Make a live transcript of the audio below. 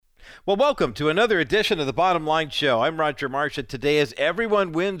Well, welcome to another edition of the Bottom Line Show. I'm Roger Marsh, and today is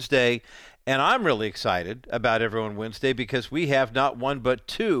Everyone Wednesday, and I'm really excited about Everyone Wednesday because we have not one but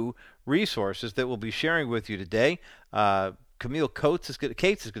two resources that we'll be sharing with you today. Camille Cates is going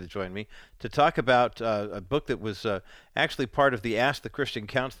to join me to talk about a book that was actually part of the Ask the Christian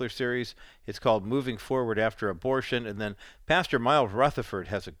Counselor series. It's called Moving Forward After Abortion. And then Pastor Myles Rutherford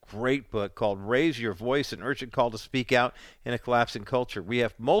has a great book called Raise Your Voice, an Urgent Call to Speak Out in a Collapsing Culture. We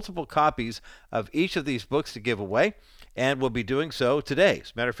have multiple copies of each of these books to give away, and we'll be doing so today.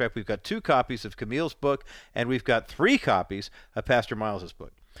 As a matter of fact, we've got 2 copies of Camille's book, and we've got 3 copies of Pastor Myles'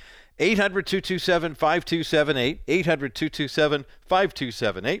 book. 800-227-5278,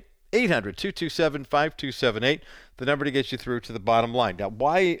 800-227-5278, 800-227-5278, the number to get you through to the bottom line. Now,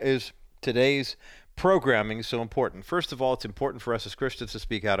 why is today's programming so important? First of all, it's important for us as Christians to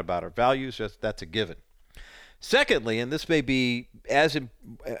speak out about our values. That's a given. Secondly, and this may be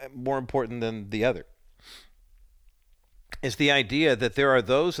more important than the other, is the idea that there are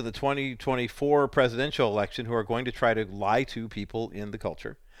those in the 2024 presidential election who are going to try to lie to people in the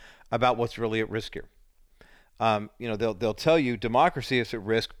culture about what's really at risk here. They'll tell you democracy is at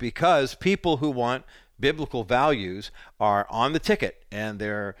risk because people who want biblical values are on the ticket, and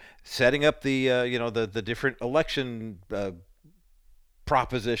they're setting up the different election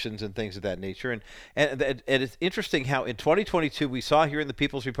propositions and things of that nature. And it's interesting how in 2022 we saw here in the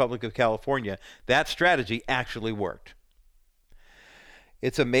People's Republic of California that strategy actually worked.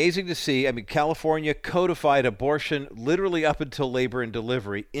 It's amazing to see. I mean, California codified abortion literally up until labor and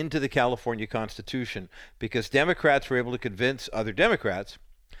delivery into the California Constitution because Democrats were able to convince other Democrats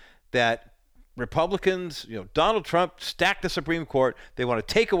that Republicans, Donald Trump stacked the Supreme Court. They want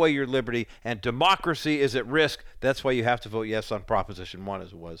to take away your liberty, and democracy is at risk. That's why you have to vote yes on Proposition 1,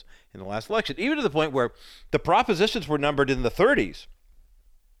 as it was in the last election, even to the point where the propositions were numbered in the 30s.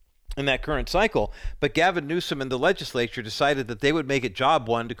 In that current cycle, but Gavin Newsom and the legislature decided that they would make it job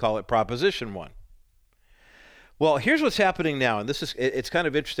 1 to call it Proposition 1. Well, here's what's happening now, and it's kind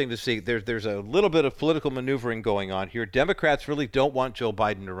of interesting to see. There's a little bit of political maneuvering going on here. Democrats really don't want Joe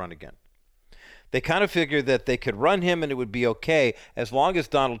Biden to run again. They kind of figure that they could run him and it would be okay as long as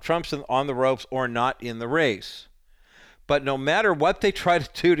Donald Trump's on the ropes or not in the race. But no matter what they try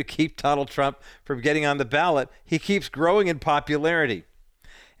to do to keep Donald Trump from getting on the ballot, he keeps growing in popularity.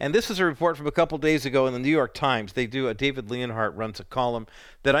 And this is a report from a couple days ago in the New York Times. David Leonhardt runs a column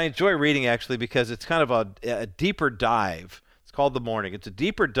that I enjoy reading, actually, because it's kind of a deeper dive. It's called The Morning. It's a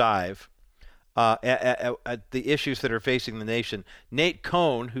deeper dive at the issues that are facing the nation. Nate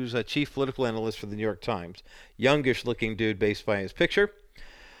Cohn, who's a chief political analyst for the New York Times, youngish-looking dude based by his picture,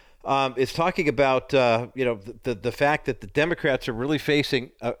 is talking about the fact that the Democrats are really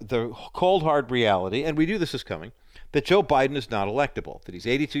facing the cold, hard reality, and we knew this is coming, that Joe Biden is not electable, that he's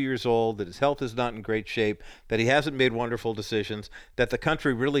 82 years old, that his health is not in great shape, that he hasn't made wonderful decisions, that the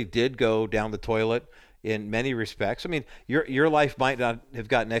country really did go down the toilet in many respects. I mean, your life might not have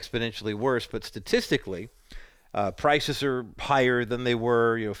gotten exponentially worse, but statistically, prices are higher than they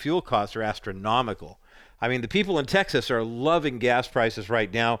were. Fuel costs are astronomical. I mean, the people in Texas are loving gas prices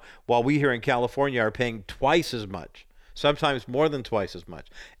right now, while we here in California are paying twice as much, sometimes more than twice as much.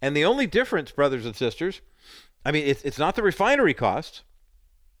 And the only difference, brothers and sisters, I mean, it's not the refinery costs.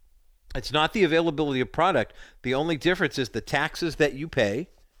 It's not the availability of product. The only difference is the taxes that you pay,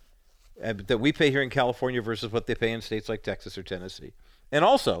 that we pay here in California versus what they pay in states like Texas or Tennessee. And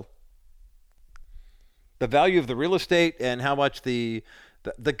also, the value of the real estate and how much the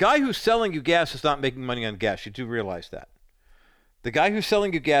guy who's selling you gas is not making money on gas. You do realize that. The guy who's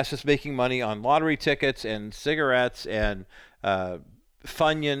selling you gas is making money on lottery tickets and cigarettes and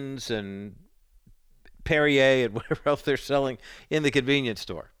Funyuns and Perrier and whatever else they're selling in the convenience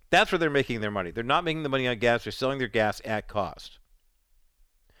store. That's where they're making their money. They're not making the money on gas. They're selling their gas at cost.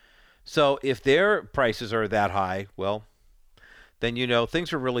 So if their prices are that high, well, then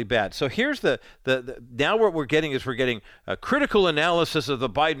things are really bad. So here's now what we're getting a critical analysis of the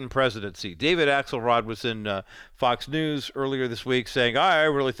Biden presidency. David Axelrod was in Fox News earlier this week saying, I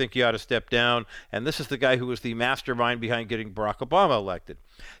really think you ought to step down. And this is the guy who was the mastermind behind getting Barack Obama elected.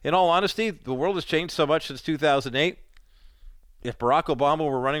 In all honesty, the world has changed so much since 2008. If Barack Obama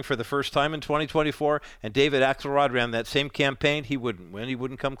were running for the first time in 2024 and David Axelrod ran that same campaign, he wouldn't win. He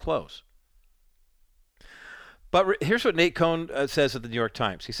wouldn't come close. But here's what Nate Cohn says at the New York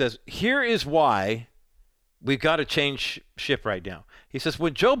Times. He says, here is why we've got to change ship right now. He says,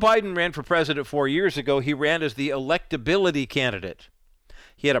 when Joe Biden ran for president 4 years ago, he ran as the electability candidate.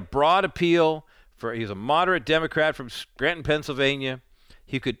 He had a broad appeal. He's a moderate Democrat from Scranton, Pennsylvania.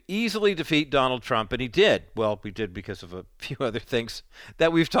 He could easily defeat Donald Trump, and he did. Well, we did because of a few other things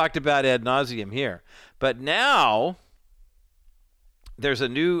that we've talked about ad nauseum here. But now there's a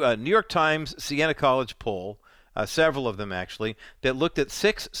new New York Times Siena College poll, several of them actually, that looked at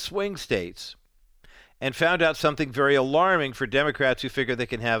 6 swing states and found out something very alarming for Democrats who figure they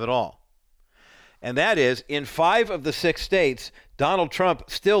can have it all. And that is, in 5 of the 6 states, Donald Trump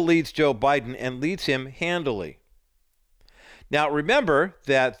still leads Joe Biden and leads him handily. Now, remember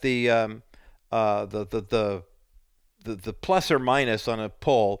that the plus or minus on a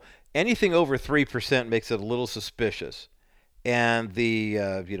poll, anything over 3% makes it a little suspicious, and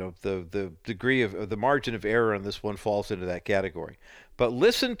the degree of the margin of error on this one falls into that category. But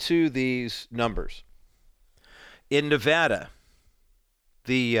listen to these numbers. In Nevada,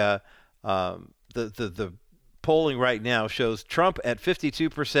 the polling right now shows Trump at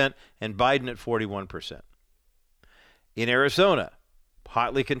 52% and Biden at 41%. In Arizona,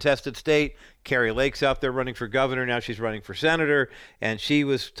 hotly contested state, Kari Lake's out there running for governor. Now she's running for senator, and she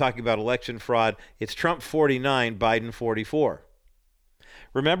was talking about election fraud. It's Trump 49, Biden 44.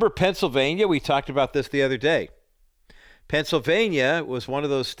 Remember Pennsylvania? We talked about this the other day. Pennsylvania was one of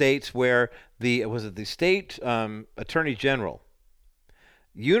those states where the state attorney general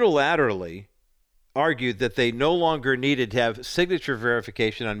unilaterally argued that they no longer needed to have signature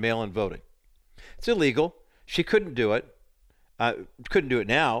verification on mail-in voting. It's illegal. She couldn't do it. Couldn't do it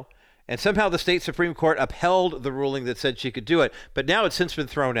now. And somehow the state Supreme Court upheld the ruling that said she could do it. But now it's since been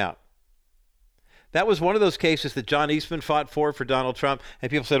thrown out. That was one of those cases that John Eastman fought for Donald Trump.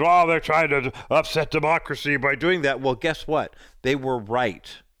 And people said, oh, they're trying to upset democracy by doing that. Well, guess what? They were right.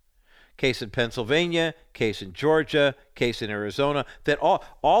 Case in Pennsylvania, case in Georgia, case in Arizona, that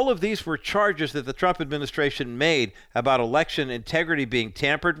all of these were charges that the Trump administration made about election integrity being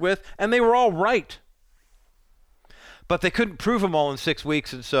tampered with, and they were all right. But they couldn't prove them all in 6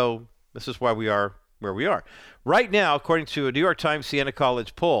 weeks, and so this is why we are where we are. Right now, according to a New York Times Siena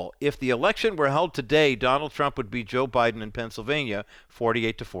College poll, if the election were held today, Donald Trump would beat Joe Biden in Pennsylvania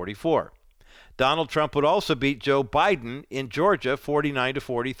 48-44. Donald Trump would also beat Joe Biden in Georgia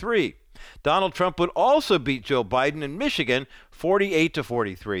 49-43. Donald Trump would also beat Joe Biden in Michigan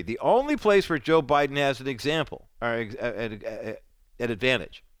 48-43. The only place where Joe Biden has an example, or an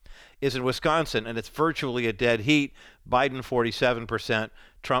advantage, is in Wisconsin, and it's virtually a dead heat. Biden 47%,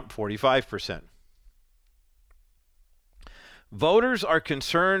 Trump 45%. Voters are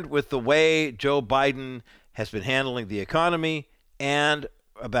concerned with the way Joe Biden has been handling the economy and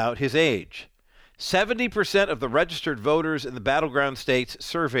about his age. 70% of the registered voters in the battleground states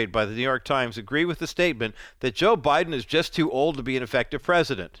surveyed by the New York Times agree with the statement that Joe Biden is just too old to be an effective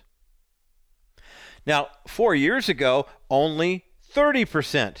president. Now, 4 years ago, only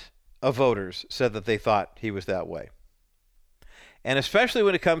 30% of voters said that they thought he was that way. And especially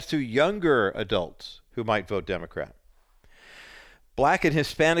when it comes to younger adults who might vote Democrat. Black and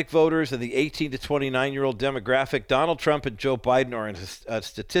Hispanic voters and the 18 to 29-year-old demographic, Donald Trump and Joe Biden are in a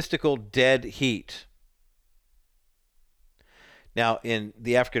statistical dead heat. Now, in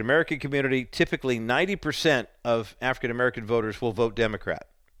the African-American community, typically 90% of African-American voters will vote Democrat,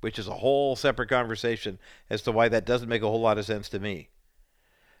 which is a whole separate conversation as to why that doesn't make a whole lot of sense to me.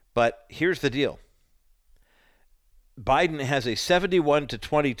 But here's the deal. Biden has a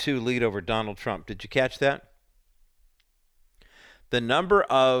 71-22 lead over Donald Trump. Did you catch that? The number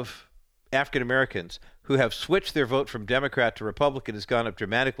of African Americans who have switched their vote from Democrat to Republican has gone up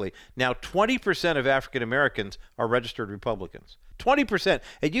dramatically. Now 20% of African Americans are registered Republicans. 20%.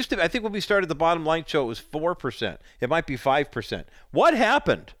 It used to, I think when we started the Bottom Line show, it was 4%. It might be 5%. What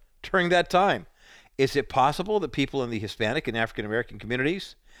happened during that time? Is it possible that people in the Hispanic and African American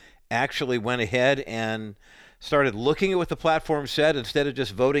communities actually went ahead and started looking at what the platform said instead of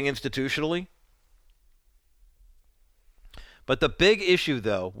just voting institutionally? But the big issue,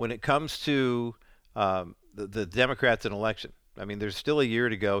 though, when it comes to the Democrats in election, I mean, there's still a year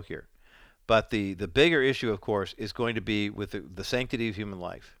to go here. But the bigger issue, of course, is going to be with the sanctity of human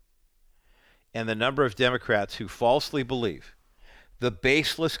life and the number of Democrats who falsely believe the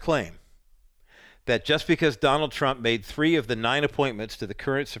baseless claim that just because Donald Trump made 3 of the 9 appointments to the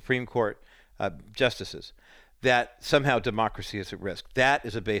current Supreme Court justices, that somehow democracy is at risk. That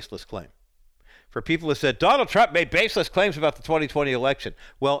is a baseless claim. For people who said, Donald Trump made baseless claims about the 2020 election,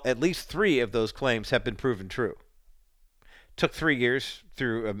 well, at least 3 of those claims have been proven true. Took 3 years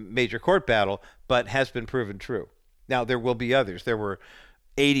through a major court battle, but has been proven true. Now, there will be others. There were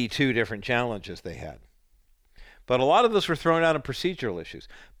 82 different challenges they had. But a lot of those were thrown out on procedural issues.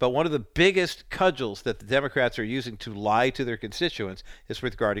 But one of the biggest cudgels that the Democrats are using to lie to their constituents is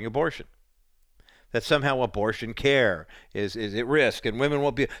regarding abortion. that somehow abortion care is at risk and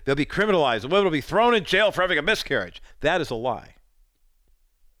they'll be criminalized and women will be thrown in jail for having a miscarriage. That is a lie.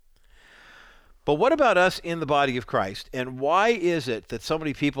 But what about us in the body of Christ? And why is it that so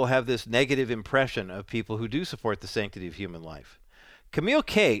many people have this negative impression of people who do support the sanctity of human life? Camille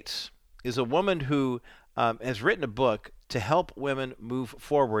Cates is a woman who has written a book to help women move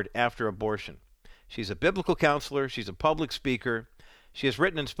forward after abortion. She's a biblical counselor. She's a public speaker. She has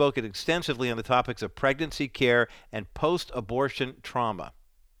written and spoken extensively on the topics of pregnancy care and post-abortion trauma.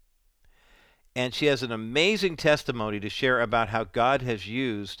 And she has an amazing testimony to share about how God has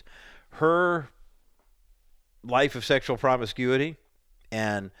used her life of sexual promiscuity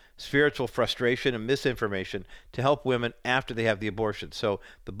and spiritual frustration and misinformation to help women after they have the abortion. So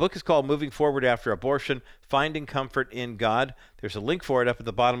the book is called Moving Forward After Abortion, Finding Comfort in God. There's a link for it up at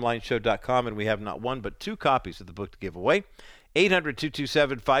thebottomlineshow.com, and we have not one but two copies of the book to give away.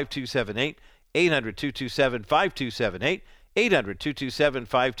 800-227-5278, 800-227-5278,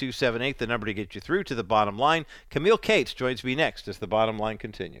 800-227-5278, the number to get you through to the bottom line. Camille Cates joins me next as the bottom line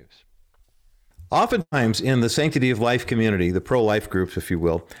continues. Oftentimes in the Sanctity of Life community, the pro-life groups, if you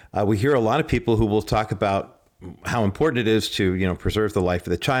will, we hear a lot of people who will talk about how important it is to, preserve the life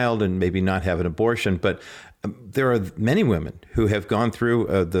of the child and maybe not have an abortion. But there are many women who have gone through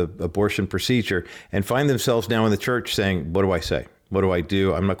the abortion procedure and find themselves now in the church saying, what do I say? What do I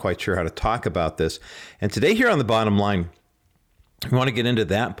do? I'm not quite sure how to talk about this. And today here on the bottom line, we want to get into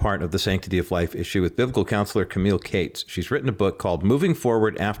that part of the Sanctity of Life issue with biblical counselor Camille Cates. She's written a book called Moving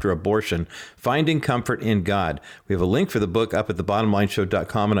Forward After Abortion, Finding Comfort in God. We have a link for the book up at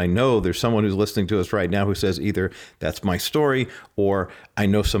thebottomlineshow.com, and I know there's someone who's listening to us right now who says either that's my story or I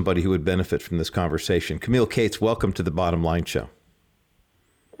know somebody who would benefit from this conversation. Camille Cates, welcome to the Bottom Line Show.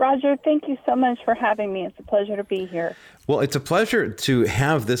 Roger, thank you so much for having me. It's a pleasure to be here. Well, it's a pleasure to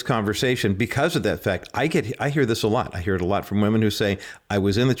have this conversation because of that fact. I hear this a lot. I hear it a lot from women who say, I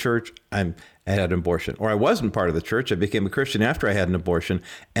was in the church, I had an abortion, or I wasn't part of the church. I became a Christian after I had an abortion.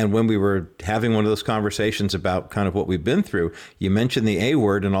 And when we were having one of those conversations about kind of what we've been through, you mentioned the A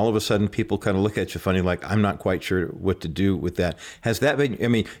word, and all of a sudden people kind of look at you funny, like, I'm not quite sure what to do with that. Has that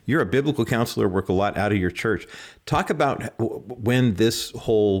been, you're a biblical counselor, work a lot out of your church. Talk about when this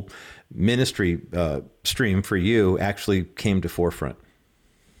whole ministry stream for you actually came to forefront.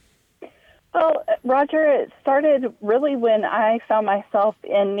 Well, Roger, it started really when I found myself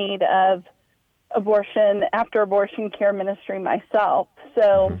in need of after abortion care ministry myself.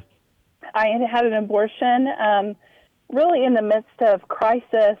 So I had an abortion really in the midst of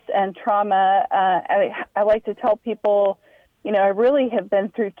crisis and trauma. I like to tell people, I really have been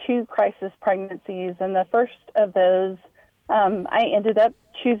through 2 crisis pregnancies, and the first of those, I ended up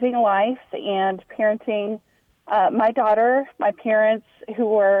choosing life and parenting my daughter. My parents, who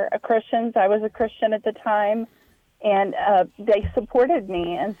were Christians, I was a Christian at the time, and they supported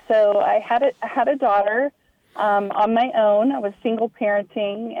me. And so I had a daughter on my own. I was single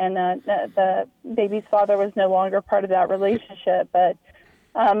parenting, and the baby's father was no longer part of that relationship. But,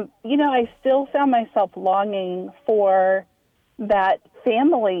 I still found myself longing for that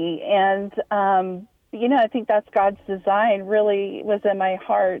family. And, I think that's God's design, really was in my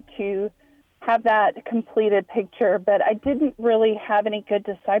heart to have that completed picture. But I didn't really have any good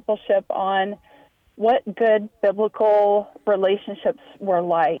discipleship on what good biblical relationships were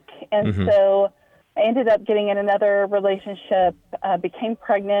like. And so I ended up getting in another relationship, became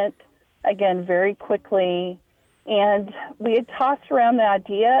pregnant, again, very quickly. And we had tossed around the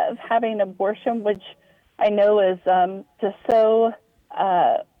idea of having an abortion, which I know is just so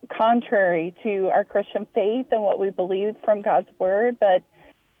contrary to our Christian faith and what we believe from God's Word. But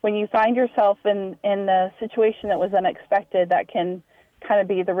when you find yourself in a situation that was unexpected, that can kind of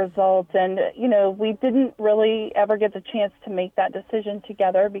be the result. And, we didn't really ever get the chance to make that decision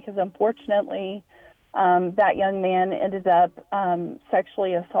together because, unfortunately, that young man ended up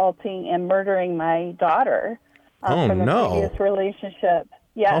sexually assaulting and murdering my daughter from the previous relationship.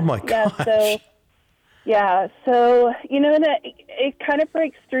 Yeah. Oh, my gosh. So, and it kind of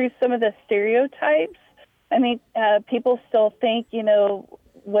breaks through some of the stereotypes. I mean, people still think,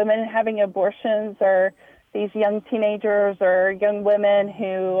 women having abortions are these young teenagers or young women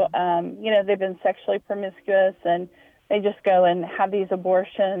who, they've been sexually promiscuous and they just go and have these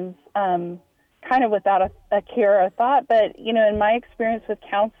abortions kind of without a care or a thought. But, in my experience with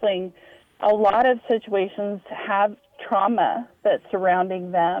counseling, a lot of situations have trauma that's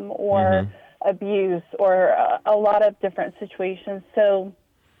surrounding them or abuse or a lot of different situations. So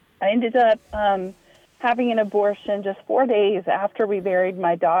I ended up having an abortion just 4 days after we buried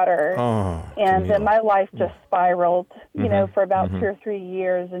my daughter. And then my life just spiraled, for about 2 or 3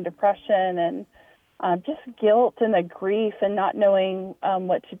 years in depression and just guilt and the grief and not knowing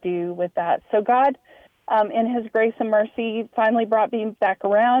what to do with that. So God, in his grace and mercy, finally brought me back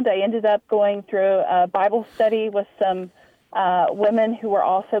around. I ended up going through a Bible study with some women who were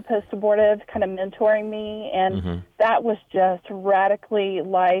also post-abortive, kind of mentoring me, and that was just radically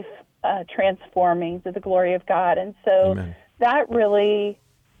life transforming to the glory of God. And so that really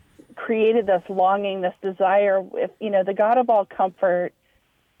created this longing, this desire. If the God of all comfort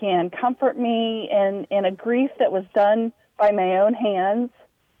can comfort me in a grief that was done by my own hands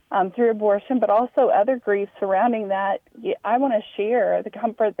through abortion, but also other griefs surrounding that, I want to share the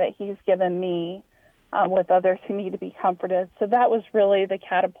comfort that he's given me with others who need to be comforted. So that was really the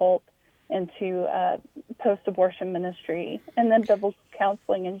catapult into post-abortion ministry, and then biblical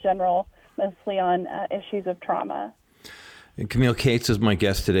counseling in general, mostly on issues of trauma. And Camille Cates is my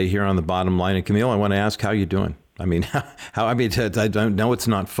guest today here on The Bottom Line. And Camille, I want to ask, how you doing? I mean, I don't know, it's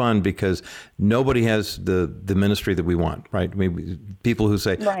not fun because nobody has the ministry that we want, right? I mean, people who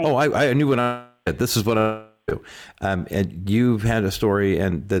say, oh, I knew what I did. This is what I do. And you've had a story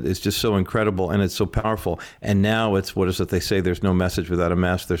and that is just so incredible and it's so powerful. And now it's, what is it they say? There's no message without a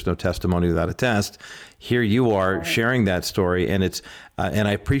mess. There's no testimony without a test. Here you are sharing that story, and it's and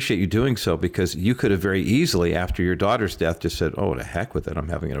I appreciate you doing so, because you could have very easily, after your daughter's death, just said, "Oh, to heck with it! I'm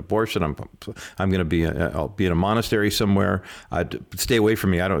having an abortion. I'm going to be I'll be in a monastery somewhere. Stay away from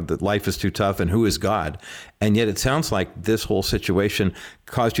me. Life is too tough, and who is God?" And yet, it sounds like this whole situation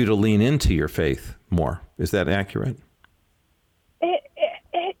caused you to lean into your faith more. Is that accurate?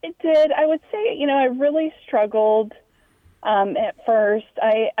 It did. I would say, I really struggled at first.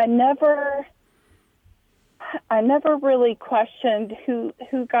 I never really questioned who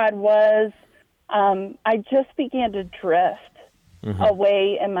God was. I just began to drift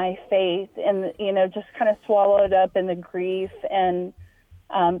away in my faith, and just kind of swallowed up in the grief and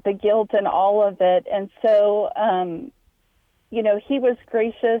the guilt and all of it. And so, he was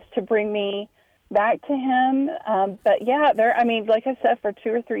gracious to bring me back to him. But yeah, like I said, for 2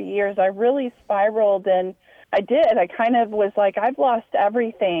 or 3 years, I really spiraled, and I kind of was like, I've lost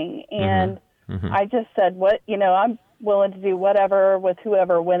everything. And I just said, I'm willing to do whatever with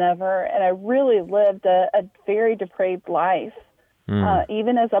whoever, whenever. And I really lived a very depraved life,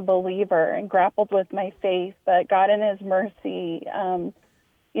 even as a believer, and grappled with my faith. But God in his mercy,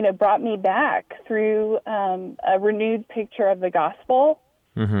 brought me back through a renewed picture of the gospel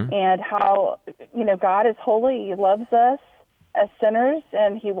and how, God is holy. He loves us as sinners,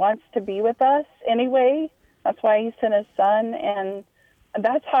 and he wants to be with us anyway. That's why he sent his son. And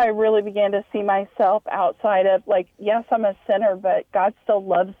that's how I really began to see myself outside of, yes, I'm a sinner, but God still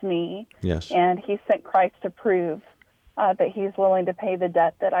loves me. Yes. And he sent Christ to prove that he's willing to pay the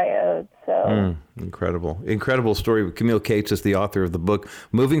debt that I owed. So incredible story. Camille Cates is the author of the book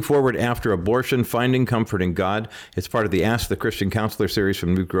Moving Forward After Abortion: Finding Comfort in God. It's part of the Ask the Christian Counselor series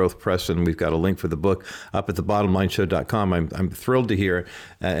from New Growth Press, and we've got a link for the book up at thebottomlineshow.com. I'm thrilled to hear,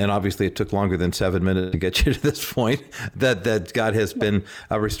 and obviously it took longer than 7 minutes to get you to this point, that God has been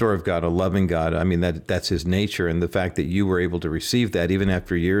a restorative God, a loving God. I mean, that's his nature, and the fact that you were able to receive that even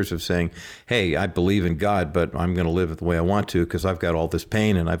after years of saying, hey, I believe in God, but I'm going to live the way I want to because I've got all this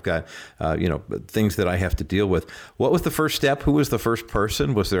pain and I've got things that I have to deal with. What was the first step? Who was the first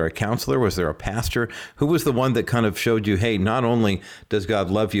person? Was there a counselor? Was there a pastor? Who was the one that kind of showed you, hey, not only does God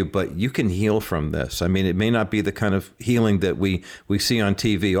love you, but you can heal from this? I mean, it may not be the kind of healing that we see on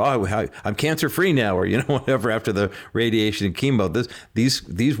TV. Oh, I'm cancer-free now, or whatever, after the radiation and chemo.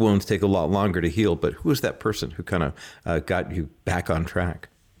 These wounds take a lot longer to heal. But who was that person who kind of got you back on track?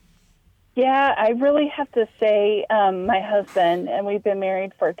 Yeah, I really have to say my husband, and we've been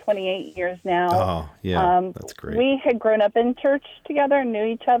married for 28 years now. Oh, yeah, that's great. We had grown up in church together, knew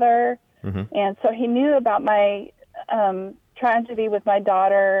each other, and so he knew about my tragedy with my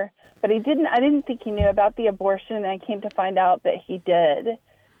daughter, but I didn't think he knew about the abortion, and I came to find out that he did.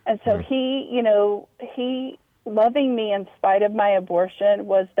 And so he loving me in spite of my abortion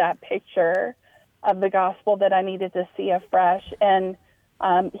was that picture of the gospel that I needed to see afresh. And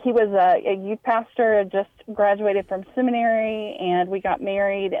he was a youth pastor, had just graduated from seminary, and we got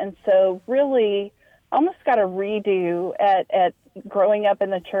married. And so really almost got a redo at growing up in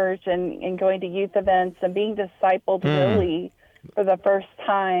the church and going to youth events and being discipled really for the first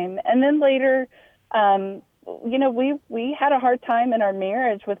time. And then later, we had a hard time in our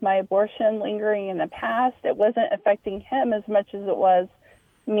marriage with my abortion lingering in the past. It wasn't affecting him as much as it was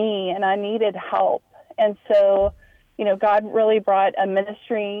me, and I needed help. And so God really brought a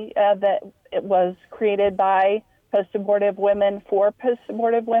ministry that it was created by post-abortive women for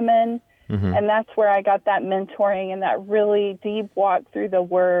post-abortive women. And that's where I got that mentoring and that really deep walk through the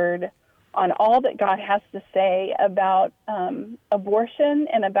Word on all that God has to say about abortion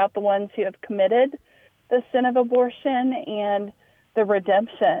and about the ones who have committed the sin of abortion and the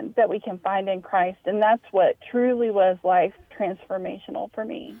redemption that we can find in Christ. And that's what truly was life transformational for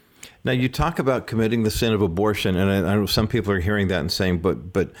me. Now, you talk about committing the sin of abortion, and I know some people are hearing that and saying,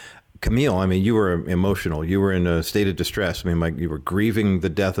 but Camille, I mean, you were emotional. You were in a state of distress. I mean, like, you were grieving the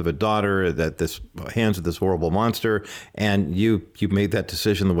death of a daughter at this hands of this horrible monster, and you made that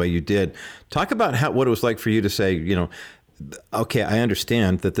decision the way you did. Talk about what it was like for you to say, okay, I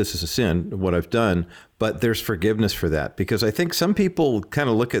understand that this is a sin, what I've done, but there's forgiveness for that. Because I think some people kind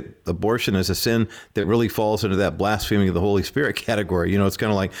of look at abortion as a sin that really falls into that blaspheming of the Holy Spirit category. It's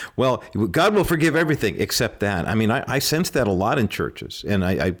kind of like, well, God will forgive everything except that. I mean, I sense that a lot in churches, and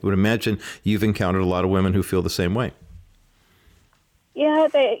I would imagine you've encountered a lot of women who feel the same way. Yeah,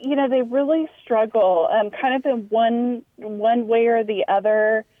 they really struggle, kind of in one way or the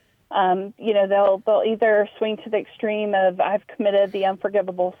other. They'll either swing to the extreme of, I've committed the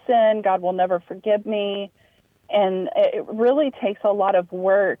unforgivable sin, God will never forgive me. And it really takes a lot of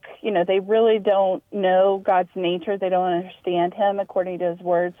work. They really don't know God's nature. They don't understand him according to his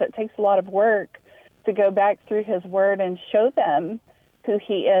word. So it takes a lot of work to go back through his word and show them who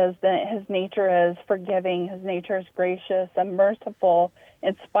he is, that his nature is forgiving, his nature is gracious and merciful,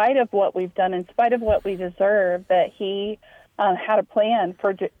 in spite of what we've done, in spite of what we deserve, that he had a plan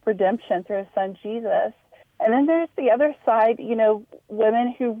for redemption through his son, Jesus. And then there's the other side,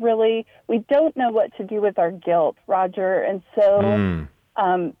 women who really, we don't know what to do with our guilt, Roger. And so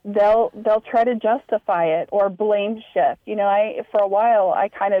they'll try to justify it or blame shift. For a while, I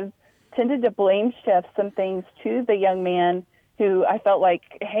kind of tended to blame shift some things to the young man who I felt like,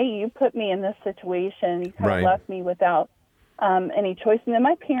 hey, you put me in this situation. You kind of left me without any choice. And then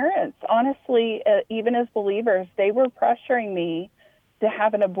my parents, honestly, even as believers, they were pressuring me to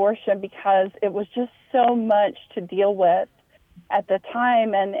have an abortion because it was just so much to deal with at the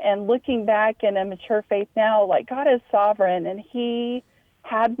time. And looking back in a mature faith now, like, God is sovereign, and he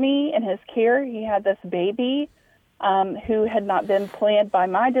had me in his care. He had this baby who had not been planned by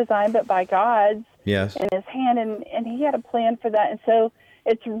my design, but by God's in his hand. And he had a plan for that. And so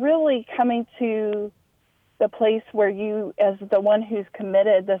it's really coming to the place where you, as the one who's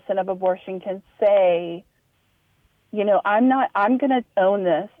committed the sin of abortion, can say, I'm going to own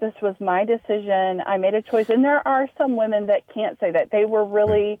this. This was my decision. I made a choice. And there are some women that can't say that. They've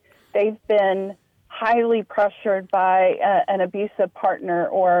been highly pressured by an abusive partner,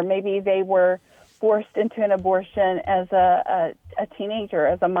 or maybe they were forced into an abortion as a teenager,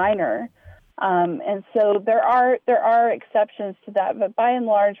 as a minor. And so there are exceptions to that. But by and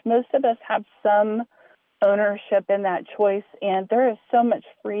large, most of us have some ownership in that choice, and there is so much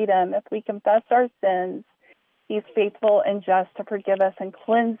freedom. If we confess our sins, he's faithful and just to forgive us and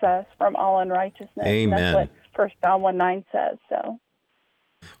cleanse us from all unrighteousness. Amen. And that's what 1 John 1:9 says. So,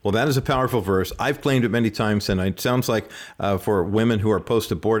 well, that is a powerful verse. I've claimed it many times, and it sounds like for women who are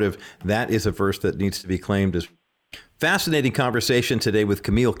post-abortive, that is a verse that needs to be claimed as. Fascinating conversation today with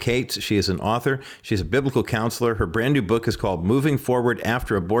Camille Cates. She is an author. She's a biblical counselor. Her brand new book is called Moving Forward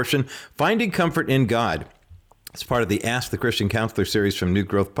After Abortion, Finding Comfort in God. It's part of the Ask the Christian Counselor series from New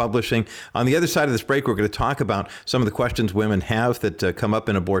Growth Publishing. On the other side of this break, we're going to talk about some of the questions women have that come up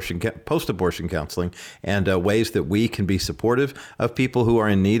in post-abortion counseling, and ways that we can be supportive of people who are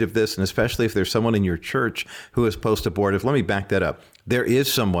in need of this, and especially if there's someone in your church who is post-abortive. Let me back that up. There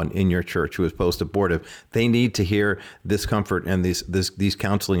is someone in your church who is post-abortive. They need to hear this comfort and these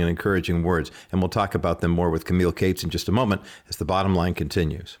counseling and encouraging words. And we'll talk about them more with Camille Cates in just a moment as the bottom line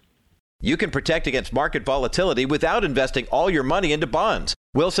continues. You can protect against market volatility without investing all your money into bonds.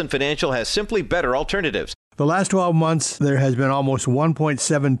 Wilson Financial has simply better alternatives. The last 12 months, there has been almost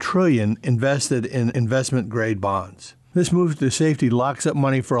 $1.7 trillion invested in investment-grade bonds. This move to safety locks up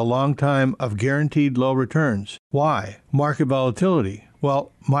money for a long time of guaranteed low returns. Why? Market volatility.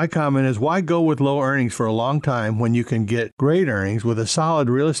 Well, my comment is, why go with low earnings for a long time when you can get great earnings with a solid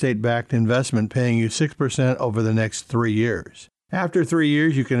real estate-backed investment paying you 6% over the next 3 years? After 3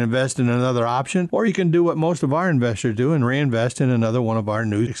 years, you can invest in another option, or you can do what most of our investors do and reinvest in another one of our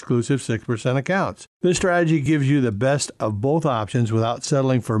new exclusive 6% accounts. This strategy gives you the best of both options without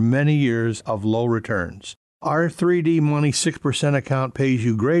settling for many years of low returns. Our 3D Money 6% account pays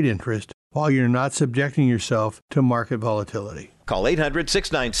you great interest while you're not subjecting yourself to market volatility. Call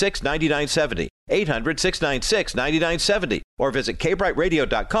 800-696-9970, 800-696-9970, or visit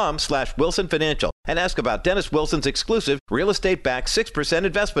kbrightradio.com/Wilson Financial and ask about Dennis Wilson's exclusive real estate-backed 6%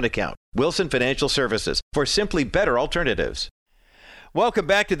 investment account. Wilson Financial Services, for simply better alternatives. Welcome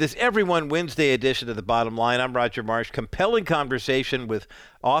back to this Everyone Wednesday edition of The Bottom Line. I'm Roger Marsh. Compelling conversation with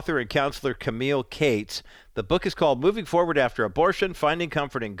author and counselor Camille Cates. The book is called Moving Forward After Abortion, Finding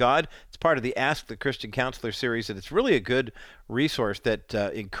Comfort in God. It's part of the Ask the Christian Counselor series, and it's really a good resource that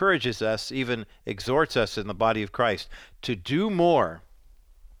encourages us, even exhorts us in the body of Christ, to do more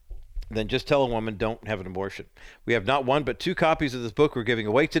than just tell a woman don't have an abortion. We have not one but two copies of this book we're giving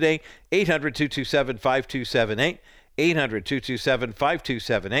away today. 800-227-5278.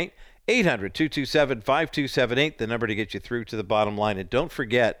 800-227-5278. 800-227-5278, the number to get you through to the bottom line. And don't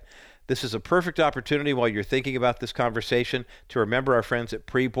forget, this is a perfect opportunity while you're thinking about this conversation to remember our friends at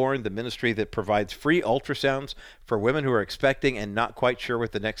Preborn, the ministry that provides free ultrasounds for women who are expecting and not quite sure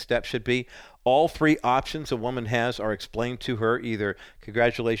what the next step should be. All three options a woman has are explained to her, either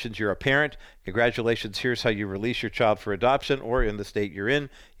congratulations, you're a parent, congratulations, here's how you release your child for adoption, or in the state you're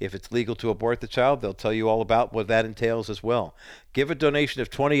in, if it's legal to abort the child, they'll tell you all about what that entails as well. Give a donation of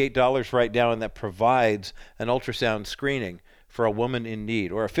 $28 right now, and that provides an ultrasound screening for a woman in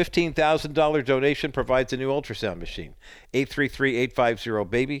need, or a $15,000 donation provides a new ultrasound machine.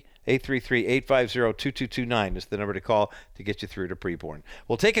 833-850-BABY, 833-850-2229 is the number to call to get you through to Preborn.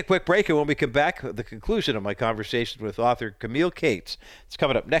 We'll take a quick break, and when we come back, the conclusion of my conversation with author Camille Cates. It's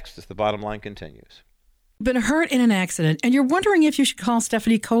coming up next as the bottom line continues. Been hurt in an accident, and you're wondering if you should call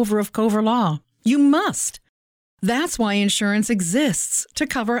Stephanie Cover of Cover Law. You must. That's why insurance exists, to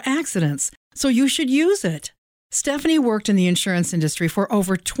cover accidents, so you should use it. Stephanie worked in the insurance industry for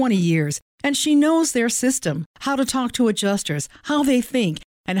over 20 years, and she knows their system, how to talk to adjusters, how they think,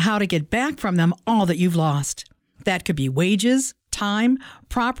 and how to get back from them all that you've lost. That could be wages, time,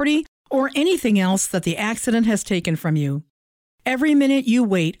 property, or anything else that the accident has taken from you. Every minute you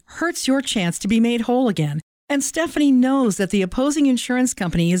wait hurts your chance to be made whole again, and Stephanie knows that the opposing insurance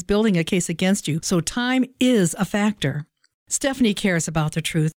company is building a case against you, so time is a factor. Stephanie cares about the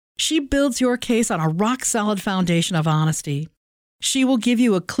truth. She builds your case on a rock-solid foundation of honesty. She will give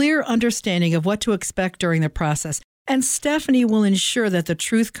you a clear understanding of what to expect during the process, and Stephanie will ensure that the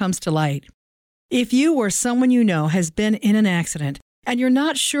truth comes to light. If you or someone you know has been in an accident and you're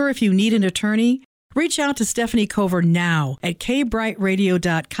not sure if you need an attorney, reach out to Stephanie Cover now at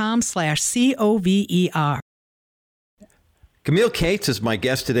kbrightradio.com/COVER. Camille Cates is my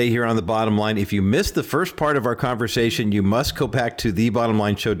guest today here on The Bottom Line. If you missed the first part of our conversation, you must go back to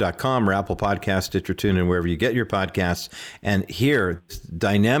thebottomlineshow.com or Apple Podcasts, Stitcher, TuneIn, wherever you get your podcasts, and hear this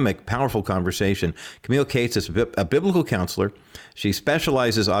dynamic, powerful conversation. Camille Cates is a biblical counselor. She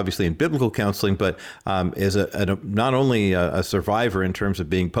specializes, obviously, in biblical counseling, but is not only a survivor in terms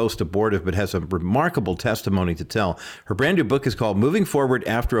of being post-abortive, but has a remarkable testimony to tell. Her brand new book is called Moving Forward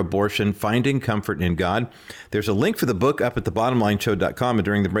After Abortion, Finding Comfort in God. There's a link for the book up at thebottomlineshow.com, and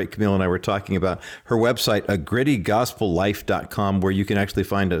during the break, Camille and I were talking about her website, agrittygospellife.com, where you can actually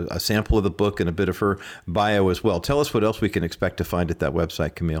find a sample of the book and a bit of her bio as well. Tell us what else we can expect to find at that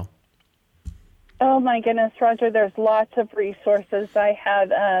website, Camille. Oh, my goodness, Roger, there's lots of resources. I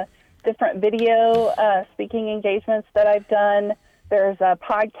have different video speaking engagements that I've done. There's a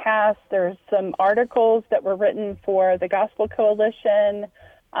podcast. There's some articles that were written for the Gospel Coalition.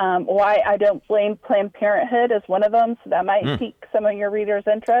 Why I Don't Blame Planned Parenthood is one of them, so that might pique some of your readers'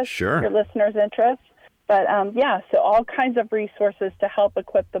 interest, sure, your listeners' interest. But, so all kinds of resources to help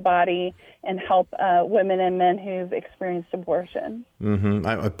equip the body and help women and men who've experienced abortion. Mm-hmm.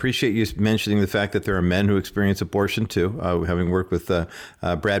 I appreciate you mentioning the fact that there are men who experience abortion, too. Having worked with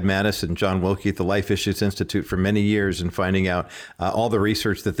Brad Mattis and John Wilkie at the Life Issues Institute for many years and finding out all the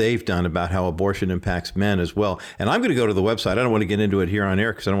research that they've done about how abortion impacts men as well. And I'm going to go to the website. I don't want to get into it here on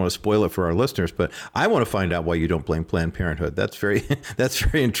air because I don't want to spoil it for our listeners, but I want to find out why you don't blame Planned Parenthood. That's very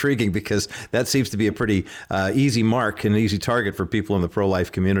intriguing, because that seems to be a pretty easy mark and an easy target for people in the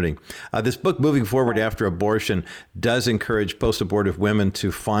pro-life community. This book, Moving Forward After Abortion, does encourage post-abortive women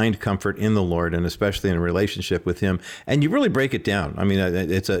to find comfort in the Lord, and especially in a relationship with Him. And you really break it down. I mean,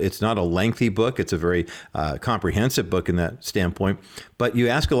 it's not a lengthy book. It's a very comprehensive book in that standpoint. But you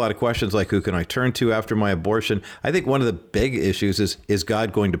ask a lot of questions like, who can I turn to after my abortion? I think one of the big issues is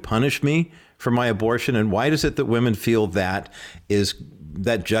God going to punish me for my abortion? And why is it that women feel that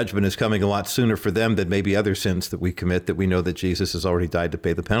judgment is coming a lot sooner for them than maybe other sins that we commit that we know that Jesus has already died to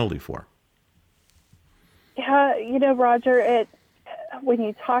pay the penalty for? Yeah, Roger, when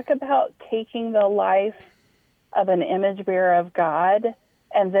you talk about taking the life of an image bearer of God,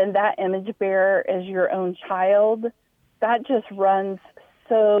 and then that image bearer is your own child, that just runs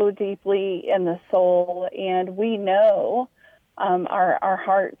so deeply in the soul. And we know, our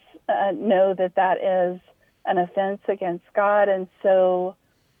hearts know that is an offense against God. And so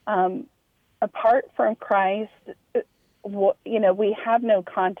apart from Christ, we have no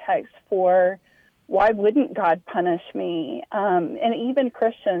context for why wouldn't God punish me? And even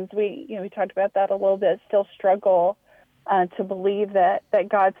Christians, we talked about that a little bit, still struggle to believe that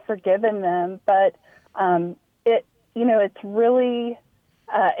God's forgiven them. But it's really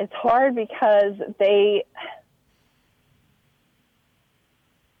it's hard because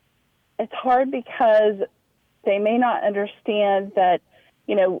they may not understand that,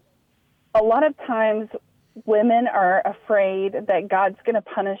 a lot of times women are afraid that God's going to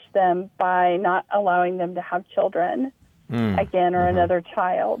punish them by not allowing them to have children again or another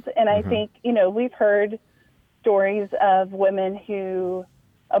child. And I think, we've heard stories of women who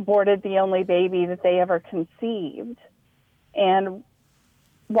aborted the only baby that they ever conceived. And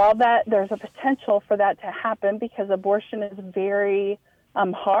while there's a potential for that to happen because abortion is very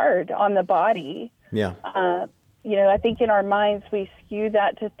hard on the body. Yeah. I think in our minds we skew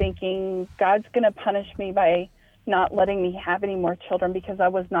that to thinking God's going to punish me by not letting me have any more children because I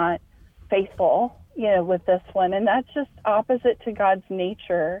was not faithful, with this one. And that's just opposite to God's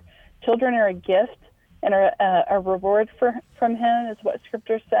nature. Children are a gift and are a reward from Him, is what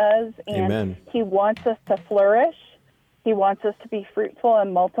Scripture says. And Amen. He wants us to flourish. He wants us to be fruitful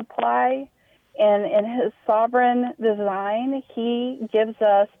and multiply. And in His sovereign design, He gives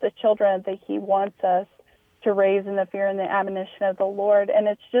us the children that He wants us to raise in the fear and the admonition of the Lord. And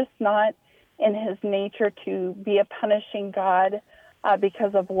it's just not in His nature to be a punishing God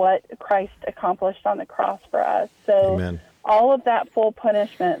because of what Christ accomplished on the cross for us. So Amen. All of that full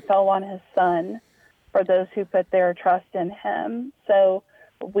punishment fell on His Son for those who put their trust in Him. So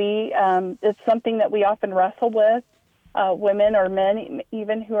it's something that we often wrestle with, women or men,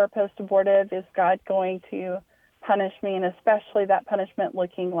 even who are post-abortive. Is God going to punish me? And especially that punishment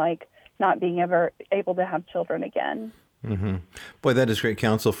looking like not being ever able to have children again. Mm-hmm. Boy, that is great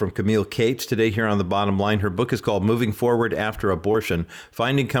counsel from Camille Cates today here on The Bottom Line. Her book is called Moving Forward After Abortion,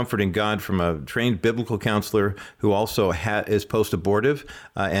 Finding Comfort in God from a trained biblical counselor who also is post-abortive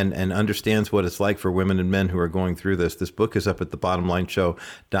and understands what it's like for women and men who are going through this. This book is up at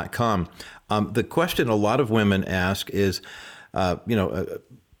thebottomlineshow.com. The question a lot of women ask is,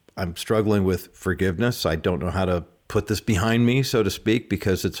 I'm struggling with forgiveness. I don't know how to put this behind me, so to speak,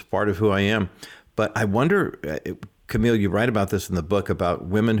 because it's part of who I am. But I wonder, Camille, you write about this in the book about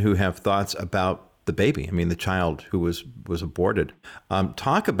women who have thoughts about the baby. I mean, the child who was aborted.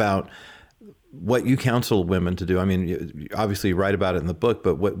 Talk about what you counsel women to do. I mean, obviously you write about it in the book,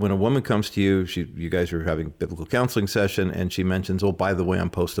 but when a woman comes to you, you guys are having a biblical counseling session, and she mentions, oh, by the way, I'm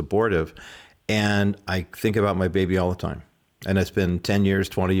post-abortive, and I think about my baby all the time. And it's been 10 years,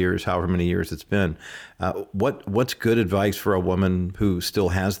 20 years, however many years it's been. What's good advice for a woman who still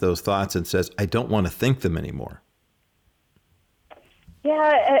has those thoughts and says, I don't want to think them anymore?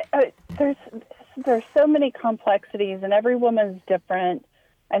 Yeah, there's so many complexities, and every woman's different.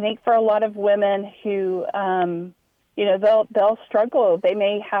 I think for a lot of women who, they'll struggle. They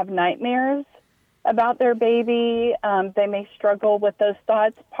may have nightmares about their baby. They may struggle with those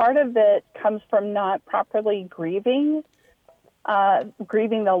thoughts. Part of it comes from not properly grieving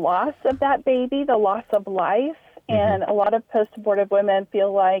the loss of that baby, the loss of life. And a lot of post-abortive women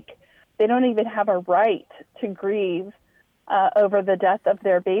feel like they don't even have a right to grieve over the death of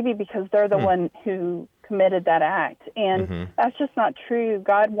their baby because they're the one who committed that act. And that's just not true.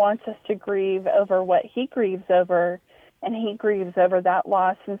 God wants us to grieve over what He grieves over, and He grieves over that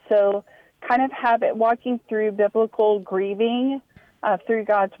loss. And so kind of walking through biblical grieving through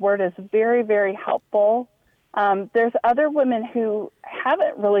God's Word is very, very helpful. There's other women who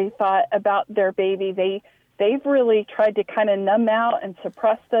haven't really thought about their baby. They've really tried to kind of numb out and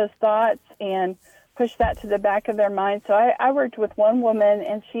suppress those thoughts and push that to the back of their mind. So I worked with one woman,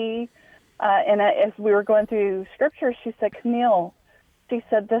 and as we were going through Scripture, she said, Camille, she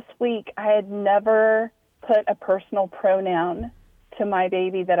said, this week I had never put a personal pronoun to my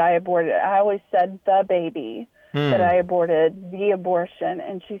baby that I aborted. I always said the baby that I aborted, the abortion.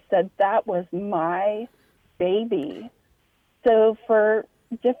 And she said, that was my baby. So for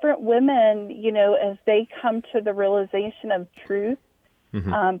different women, as they come to the realization of truth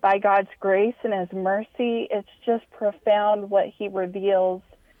by God's grace and His mercy, it's just profound what He reveals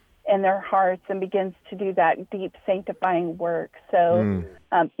in their hearts and begins to do that deep sanctifying work. So,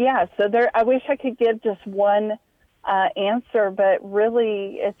 so there, I wish I could give just one answer, but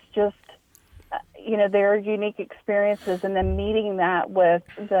really it's just, their unique experiences and then meeting that with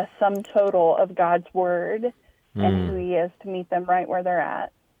the sum total of God's Word and who He is to meet them right where they're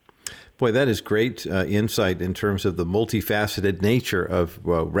at. Boy, that is great insight in terms of the multifaceted nature of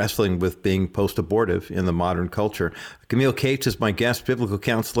wrestling with being post-abortive in the modern culture. Camille Cates is my guest, biblical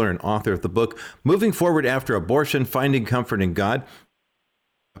counselor and author of the book, Moving Forward After Abortion, Finding Comfort in God,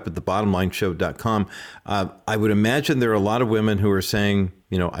 up at thebottomlineshow.com. I would imagine there are a lot of women who are saying,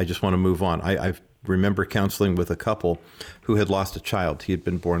 I just want to move on. I remember counseling with a couple who had lost a child. He had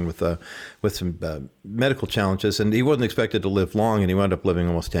been born with some medical challenges, and he wasn't expected to live long, and he wound up living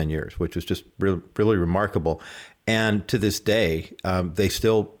almost 10 years, which was just really remarkable. And to this day, they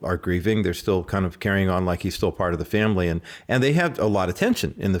still are grieving. They're still kind of carrying on like he's still part of the family. And they have a lot of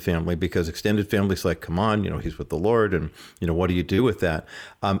tension in the family because extended family's like, come on, he's with the Lord. And, what do you do with that?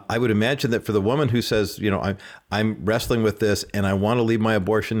 I would imagine that for the woman who says, I'm wrestling with this and I want to leave my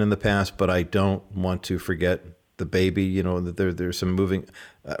abortion in the past, but I don't want to forget the baby, that there's some moving.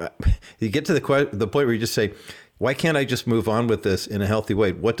 You get to the point where you just say, why can't I just move on with this in a healthy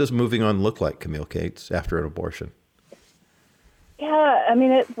way? What does moving on look like, Camille Cates, after an abortion? Yeah,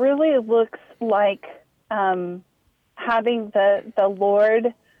 it really looks like having the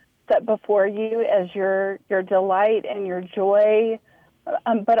Lord set before you as your delight and your joy,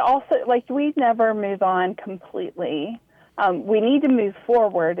 but also, we never move on completely. We need to move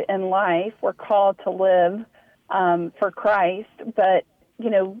forward in life. We're called to live for Christ, but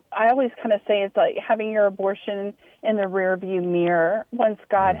I always kind of say it's like having your abortion in the rearview mirror once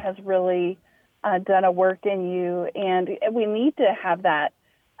God has really done a work in you. And we need to have that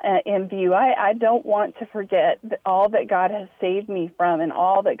in view. I don't want to forget all that God has saved me from and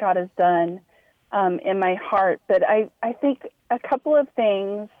all that God has done in my heart. But I think a couple of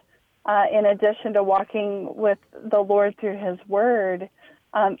things, in addition to walking with the Lord through his word,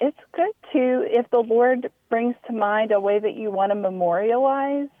 it's good to, if the Lord brings to mind a way that you want to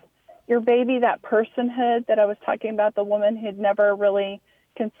memorialize your baby, that personhood that I was talking about, the woman who'd never really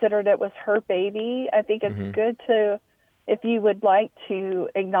considered it was her baby. I think it's good to, if you would like to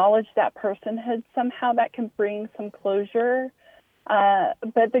acknowledge that personhood somehow, that can bring some closure.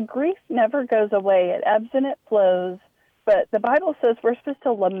 But the grief never goes away. It ebbs and it flows. But the Bible says we're supposed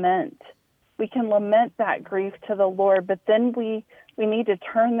to lament. We can lament that grief to the Lord, but then we need to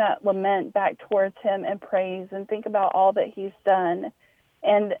turn that lament back towards him and praise and think about all that he's done.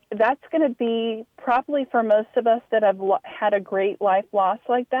 And that's going to be probably for most of us that have had a great life loss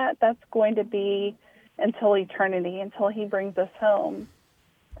like that, that's going to be until eternity, until he brings us home.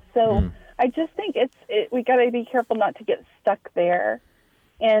 So I just think we got to be careful not to get stuck there.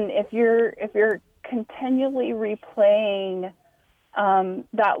 And if you're continually replaying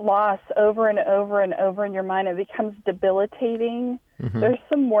that loss over and over and over in your mind, it becomes debilitating. There's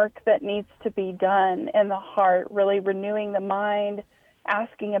some work that needs to be done in the heart, really renewing the mind,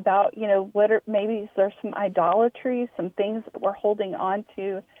 asking about, maybe there's some idolatry, some things that we're holding on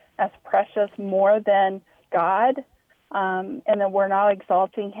to as precious more than God, and that we're not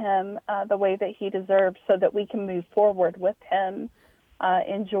exalting him the way that he deserves so that we can move forward with him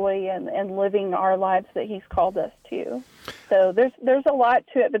in joy and living our lives that he's called us to. So there's a lot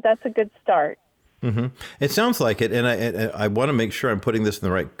to it, but that's a good start. It sounds like it, and I want to make sure I'm putting this in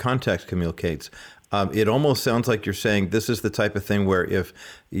the right context, Camille Cates. It almost sounds like you're saying this is the type of thing where if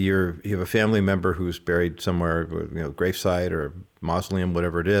you have a family member who's buried somewhere, gravesite or mausoleum,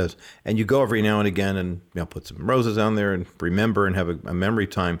 whatever it is, and you go every now and again and put some roses on there and remember and have a memory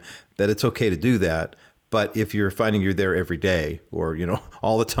time, that it's okay to do that. But if you're finding you're there every day or,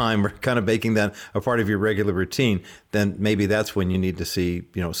 all the time or kind of making that a part of your regular routine, then maybe that's when you need to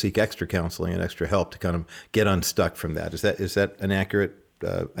seek extra counseling and extra help to kind of get unstuck from that. Is that an accurate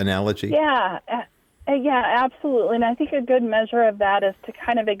analogy? Yeah, absolutely. And I think a good measure of that is to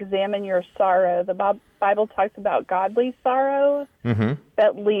kind of examine your sorrow. The Bible talks about godly sorrow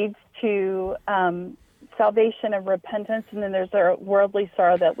that leads to salvation and repentance, and then there's a worldly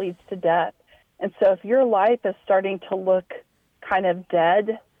sorrow that leads to death. And so if your life is starting to look kind of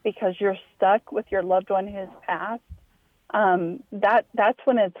dead because you're stuck with your loved one who's passed, that's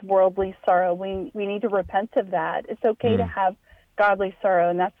when it's worldly sorrow. We need to repent of that. It's okay to have godly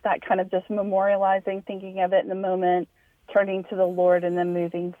sorrow, and that's that kind of just memorializing, thinking of it in the moment, turning to the Lord, and then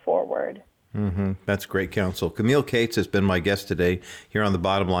moving forward. That's great counsel. Camille Cates has been my guest today here on The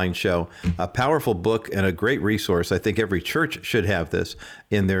Bottom Line Show. A powerful book and a great resource. I think every church should have this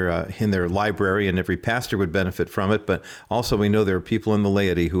in their library, and every pastor would benefit from it. But also we know there are people in the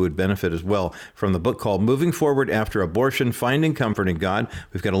laity who would benefit as well from the book called Moving Forward After Abortion, Finding Comfort in God.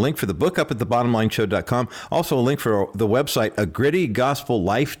 We've got a link for the book up at thebottomlineshow.com. Also a link for the website,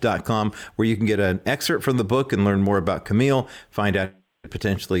 agrittygospellife.com, where you can get an excerpt from the book and learn more about Camille, find out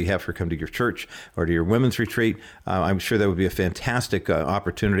potentially have her come to your church or to your women's retreat. I'm sure that would be a fantastic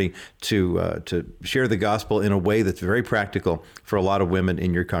opportunity to share the gospel in a way that's very practical for a lot of women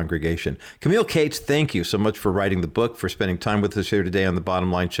in your congregation. Camille Cates, thank you so much for writing the book, for spending time with us here today on the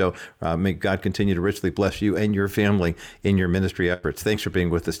Bottom Line Show. May God continue to richly bless you and your family in your ministry efforts. Thanks for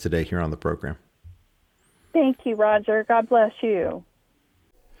being with us today here on the program. Thank you, Roger. God bless you.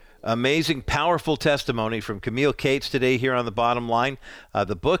 Amazing, powerful testimony from Camille Cates today here on the Bottom Line.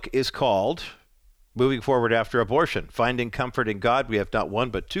 The book is called Moving Forward After Abortion, Finding Comfort in God. We have not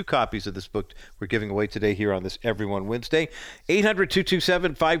one but two copies of this book we're giving away today here on this Everyone Wednesday.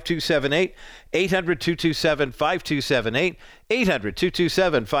 800-227-5278, 800-227-5278,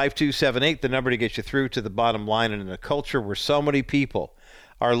 800-227-5278, the number to get you through to the bottom line. And in a culture where so many people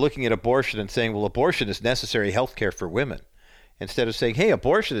are looking at abortion and saying, well, abortion is necessary health care for women, instead of saying, hey,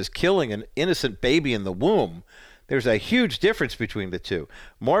 abortion is killing an innocent baby in the womb, there's a huge difference between the two.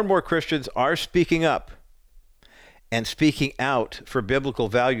 More and more Christians are speaking up and speaking out for biblical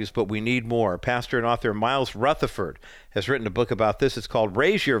values, but we need more. Pastor and author Myles Rutherford has written a book about this. It's called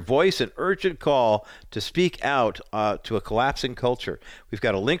Raise Your Voice, an Urgent Call to Speak Out to a Collapsing Culture. We've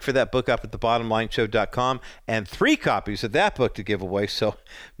got a link for that book up at thebottomlineshow.com and 3 copies of that book to give away. So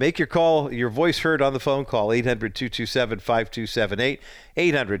make your call, your voice heard on the phone call. 800-227-5278.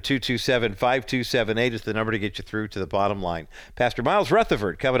 800-227-5278 is the number to get you through to the bottom line. Pastor Myles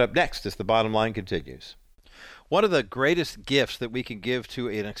Rutherford coming up next as the Bottom Line continues. One of the greatest gifts that we can give to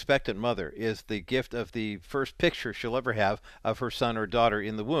an expectant mother is the gift of the first picture she'll ever have of her son or daughter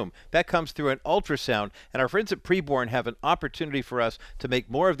in the womb. That comes through an ultrasound, and our friends at Preborn have an opportunity for us to make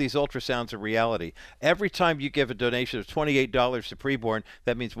more of these ultrasounds a reality. Every time you give a donation of $28 to Preborn,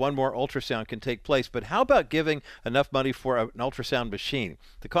 that means one more ultrasound can take place. But how about giving enough money for an ultrasound machine?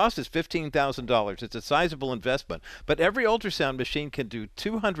 The cost is $15,000. It's a sizable investment, but every ultrasound machine can do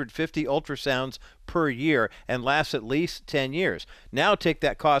 250 ultrasounds per year and lasts at least 10 years. Now take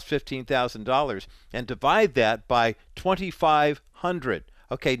that cost, $15,000, and divide that by 2,500.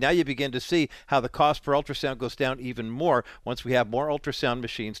 Okay, now you begin to see how the cost per ultrasound goes down even more once we have more ultrasound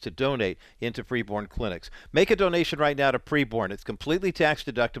machines to donate into preborn clinics. Make a donation right now to Preborn. It's completely tax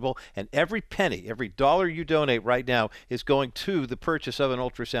deductible, and every penny, every dollar you donate right now is going to the purchase of an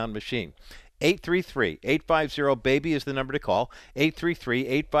ultrasound machine. 833-850-BABY is the number to call,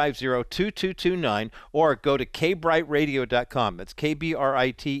 833-850-2229, or go to kbrightradio.com. That's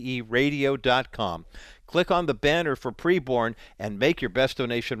KBRITE radio.com. Click on the banner for Preborn and make your best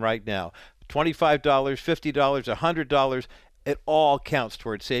donation right now. $25, $50, $100, it all counts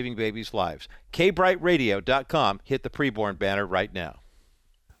towards saving babies' lives. kbrightradio.com. Hit the Preborn banner right now.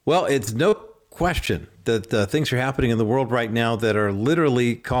 Well, it's no question that things are happening in the world right now that are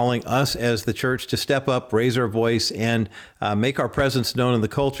literally calling us as the church to step up, raise our voice, and make our presence known in the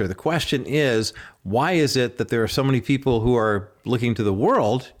culture. The question is, why is it that there are so many people who are looking to the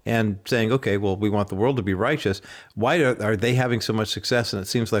world and saying, okay, well, we want the world to be righteous? Why are they having so much success? And it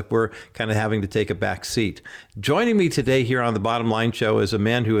seems like we're kind of having to take a back seat. Joining me today here on the Bottom Line Show is a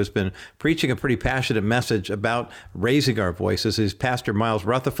man who has been preaching a pretty passionate message about raising our voices. He's Pastor Myles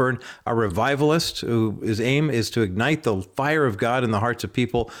Rutherford, a revivalist whose aim is to ignite the fire of God in the hearts of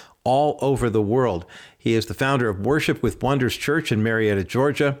people all over the world. He is the founder of Worship with Wonders Church in Marietta,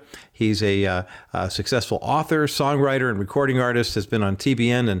 Georgia. He's a successful author, songwriter, and recording artist, has been on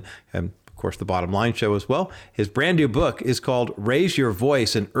TBN and of course, the Bottom Line Show as well. His brand new book is called Raise Your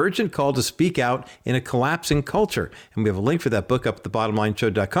Voice, an Urgent Call to Speak Out in a Collapsing Culture. And we have a link for that book up at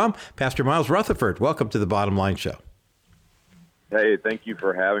thebottomlineshow.com. Pastor Myles Rutherford, welcome to the Bottom Line Show. Hey, thank you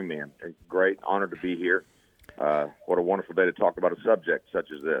for having me. It's a great honor to be here. What a wonderful day to talk about a subject such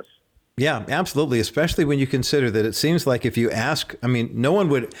as this. Yeah, absolutely, especially when you consider that it seems like if you ask, I mean, no one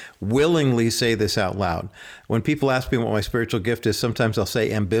would willingly say this out loud. When people ask me what my spiritual gift is, sometimes I'll say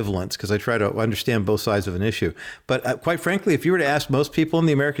ambivalence because I try to understand both sides of an issue. But quite frankly, if you were to ask most people in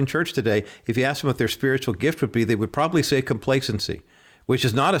the American church today, if you ask them what their spiritual gift would be, they would probably say complacency, which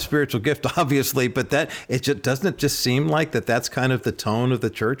is not a spiritual gift, obviously, but doesn't it just seem like that's kind of the tone of the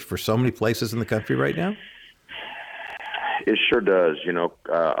church for so many places in the country right now? It sure does. You know,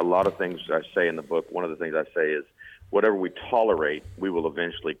 a lot of things I say in the book, one of the things I say is whatever we tolerate, we will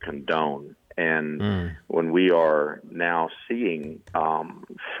eventually condone. And when we are now seeing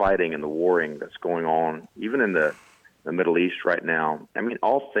fighting and the warring that's going on, even in the Middle East right now, I mean,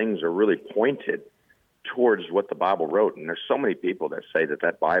 all things are really pointed towards what the Bible wrote. And there's so many people that say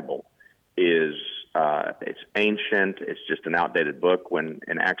that Bible is it's ancient, it's just an outdated book, when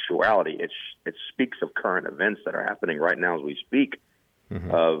in actuality it speaks of current events that are happening right now as we speak,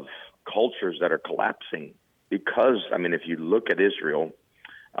 of cultures that are collapsing because, I mean, if you look at Israel,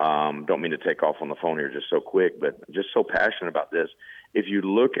 don't mean to take off on the phone here just so quick, but just so passionate about this. If you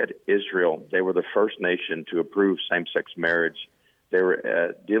look at Israel, they were the first nation to approve same-sex marriage. They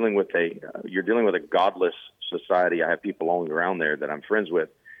were you're dealing with a godless society. I have people all around there that I'm friends with.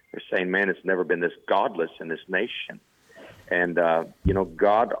 They're saying, man, it's never been this godless in this nation. And,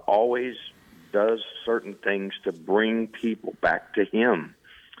 God always does certain things to bring people back to him.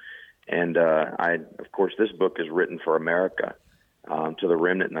 And of course, this book is written for America, to the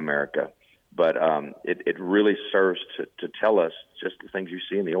remnant in America. But it really serves to tell us just the things you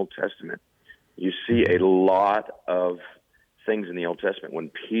see in the Old Testament. You see a lot of things in the Old Testament.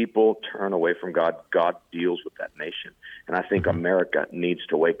 When people turn away from God, God deals with that nation. And I think America needs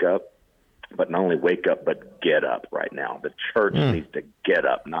to wake up, but not only wake up, but get up right now. The church needs to get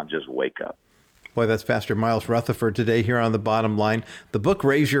up, not just wake up. Boy, that's Pastor Myles Rutherford today here on The Bottom Line. The book,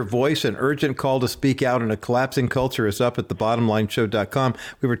 Raise Your Voice, An Urgent Call to Speak Out in a Collapsing Culture, is up at thebottomlineshow.com.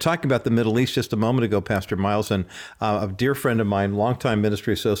 We were talking about the Middle East just a moment ago, Pastor Myles, and a dear friend of mine, longtime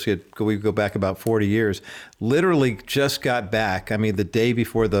ministry associate, we go back about 40 years, literally just got back. I mean, the day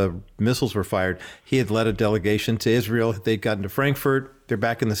before the missiles were fired, he had led a delegation to Israel. They'd gotten to Frankfurt. They're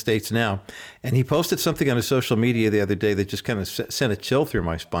back in the States now. And he posted something on his social media the other day that just kind of sent a chill through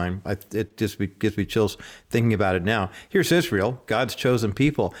my spine. It just gives me chills thinking about it now. Here's Israel, God's chosen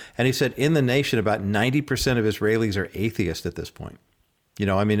people. And he said, in the nation, about 90% of Israelis are atheists at this point.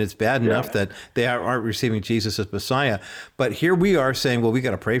 It's bad enough that they aren't receiving Jesus as Messiah. But here we are saying, well, we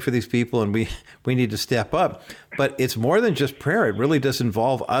got to pray for these people and we need to step up. But it's more than just prayer. It really does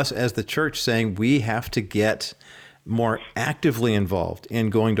involve us as the church saying we have to get more actively involved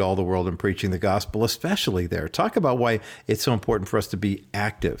in going to all the world and preaching the gospel, especially there. Talk about why it's so important for us to be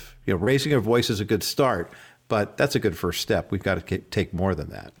active. Raising our voice is a good start, but that's a good first step. We've got to take more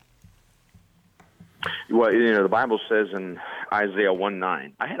than that. Well, the Bible says in Isaiah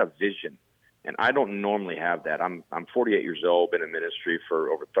 1:9, I had a vision, and I don't normally have that. I'm 48 years old, been in ministry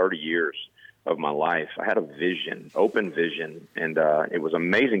for over 30 years of my life. I had a vision, open vision, and it was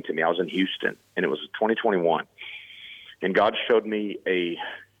amazing to me. I was in Houston, and it was 2021. And God showed me a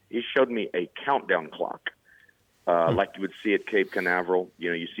countdown clock, like you would see at Cape Canaveral.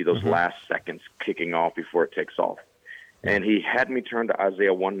 You see those last seconds kicking off before it takes off. And he had me turn to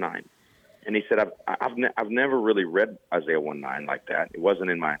Isaiah 1:9. And he said, I've never really read Isaiah 1:9 like that. It wasn't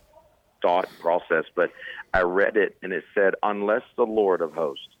in my thought process, but I read it, and it said, unless the Lord of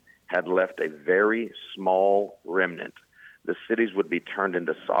hosts had left a very small remnant, the cities would be turned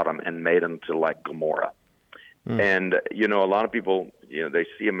into Sodom and made into like Gomorrah. And, a lot of people, they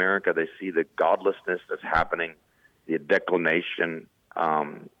see America, they see the godlessness that's happening, the declination,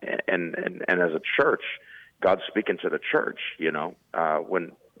 and as a church, God's speaking to the church,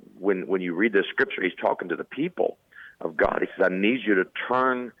 when you read the scripture, he's talking to the people of God. He says, I need you to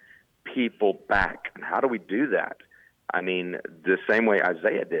turn people back. And how do we do that? I mean, the same way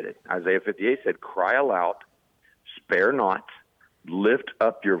Isaiah did it. Isaiah 58 said, cry aloud, spare not, lift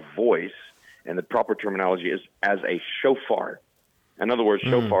up your voice. And the proper terminology is as a shofar. In other words,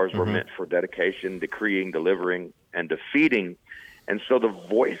 shofars were meant for dedication, decreeing, delivering, and defeating. And so the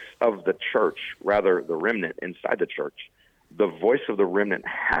voice of the church, rather the remnant inside the church, the voice of the remnant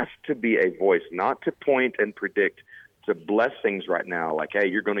has to be a voice, not to point and predict to blessings right now, like, hey,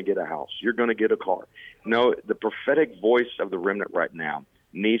 you're going to get a house, you're going to get a car. No, the prophetic voice of the remnant right now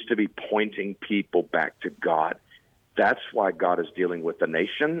needs to be pointing people back to God. That's why God is dealing with the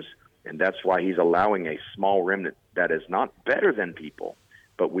nations. And that's why he's allowing a small remnant that is not better than people,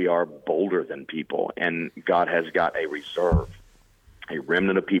 but we are bolder than people. And God has got a reserve, a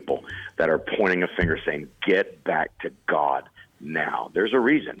remnant of people that are pointing a finger saying, get back to God now. There's a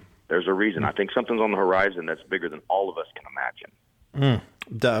reason. I think something's on the horizon that's bigger than all of us can imagine.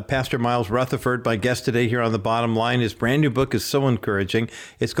 Pastor Myles Rutherford, my guest today here on The Bottom Line. His brand new book is so encouraging.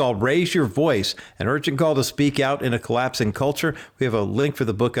 It's called Raise Your Voice, An Urgent Call to Speak Out in a Collapsing Culture. We have a link for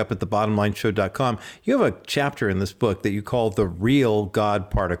the book up at thebottomlineshow.com. You have a chapter in this book that you call The Real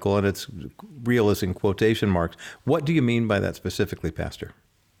God Particle, and it's real as in quotation marks. What do you mean by that specifically, Pastor?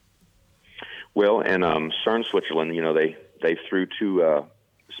 Well, in CERN, Switzerland, they threw two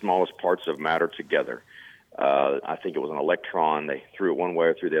smallest parts of matter together. I think it was an electron. They threw it one way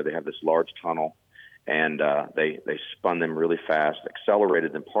or through there. They have this large tunnel, and they spun them really fast,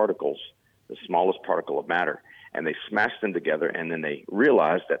 accelerated them particles, the smallest particle of matter, and they smashed them together, and then they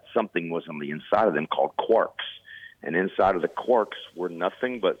realized that something was on the inside of them called quarks. And inside of the quarks were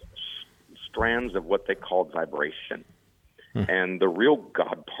nothing but strands of what they called vibration. And the real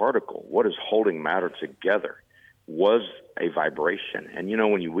God particle, what is holding matter together, was a vibration. And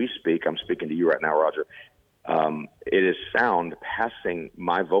when we speak, I'm speaking to you right now, Roger, It is sound passing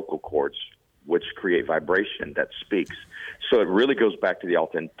my vocal cords, which create vibration that speaks. So it really goes back to the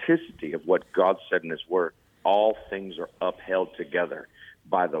authenticity of what God said in his word. All things are upheld together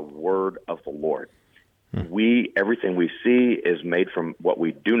by the word of the Lord. Everything we see is made from what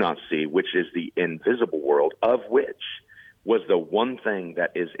we do not see, which is the invisible world, of which was the one thing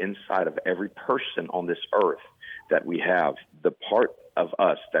that is inside of every person on this earth that we have. The part of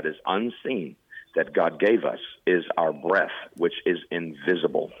us that is unseen that God gave us is our breath, which is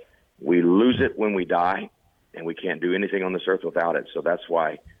invisible. We lose it when we die, and we can't do anything on this earth without it. So that's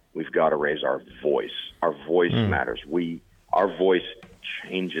why we've got to raise our voice. Our voice matters. Our voice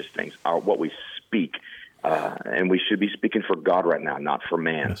changes things. What we speak, and we should be speaking for God right now, not for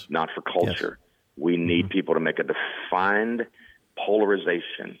man, not for culture. Yes. We need people to make a defined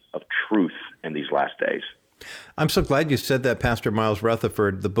polarization of truth in these last days. I'm so glad you said that, Pastor Myles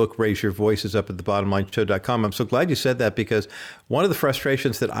Rutherford. The book, Raise Your Voice, is up at thebottomlineshow.com. I'm so glad you said that, because one of the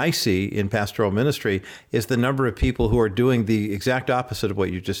frustrations that I see in pastoral ministry is the number of people who are doing the exact opposite of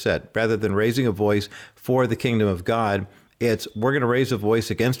what you just said. Rather than raising a voice for the kingdom of God, it's we're going to raise a voice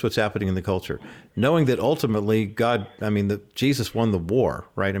against what's happening in the culture, knowing that ultimately Jesus won the war,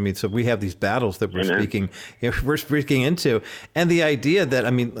 right? I mean, so we have these battles that we're speaking into, and the idea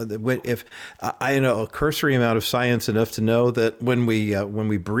that if I know a cursory amount of science enough to know that when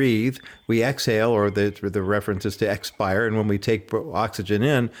we breathe, we exhale, or the reference is to expire, and when we take oxygen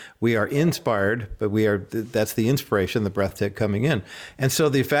in, we are inspired, but that's the inspiration, the breath coming in, and so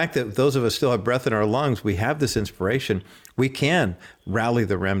the fact that those of us still have breath in our lungs, we have this inspiration. We can rally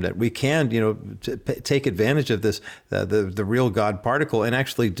the remnant. We can, take advantage of this, the real God particle, and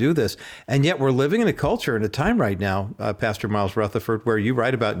actually do this. And yet we're living in a culture and a time right now, Pastor Myles Rutherford, where you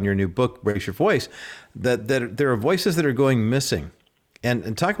write about in your new book, Raise Your Voice, that there are voices that are going missing.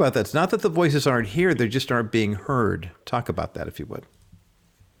 And talk about that. It's not that the voices aren't here, they just aren't being heard. Talk about that, if you would.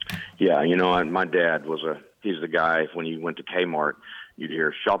 Yeah, my dad he's the guy, when you went to Kmart, you'd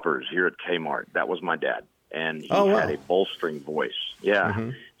hear shoppers here at Kmart. That was my dad. And he had a bolstering voice. Yeah,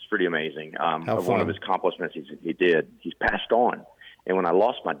 It's pretty amazing. One of his accomplishments he's passed on. And when I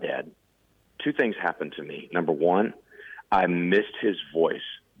lost my dad, two things happened to me. Number one, I missed his voice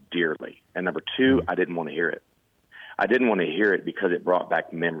dearly. And number two, I didn't want to hear it. I didn't want to hear it because it brought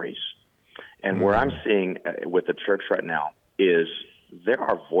back memories. And where I'm seeing with the church right now is there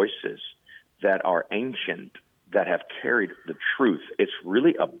are voices that are ancient that have carried the truth. It's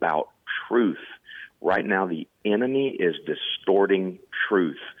really about truth. Right now, the enemy is distorting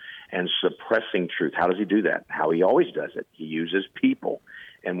truth and suppressing truth. How does he do that? How he always does it. He uses people.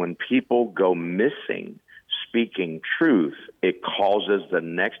 And when people go missing speaking truth, it causes the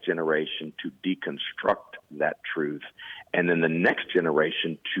next generation to deconstruct that truth, and then the next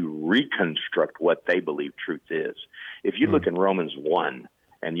generation to reconstruct what they believe truth is. If you look in Romans 1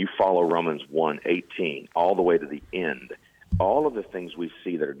 and you follow Romans 1:18 all the way to the end, all of the things we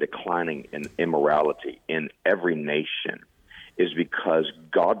see that are declining in immorality in every nation is because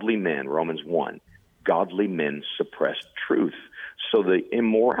godly men, Romans 1, godly men suppress truth. So the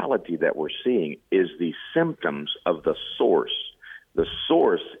immorality that we're seeing is the symptoms of the source. The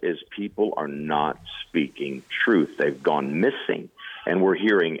source is people are not speaking truth. They've gone missing, and we're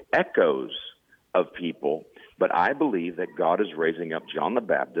hearing echoes of people. But I believe that God is raising up John the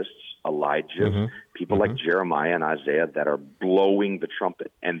Baptist, Elijah, people like Jeremiah and Isaiah that are blowing the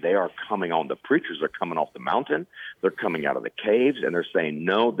trumpet, and they are coming on. The preachers are coming off the mountain. They're coming out of the caves, and they're saying,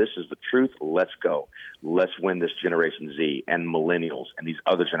 no, this is the truth. Let's go. Let's win this Generation Z and millennials and these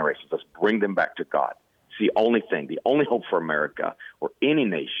other generations. Let's bring them back to God. It's the only thing, the only hope for America or any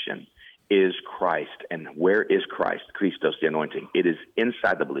nation is Christ. And where is Christ? Christos, the anointing. It is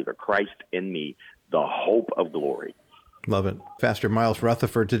inside the believer. Christ in me, the hope of glory. Love it. Pastor Myles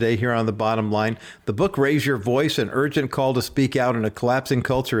Rutherford today here on The Bottom Line. The book, Raise Your Voice, An Urgent Call to Speak Out in a Collapsing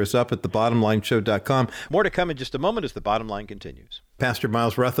Culture, is up at thebottomlineshow.com. More to come in just a moment as The Bottom Line continues. Pastor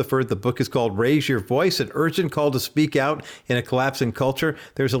Myles Rutherford, the book is called Raise Your Voice, An Urgent Call to Speak Out in a Collapsing Culture.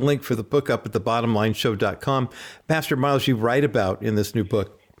 There's a link for the book up at thebottomlineshow.com. Pastor Myles, you write about in this new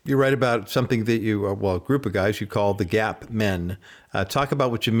book, you write about something that a group of guys you call the Gap Men. Talk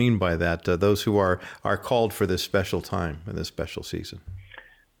about what you mean by that, those who are called for this special time and this special season.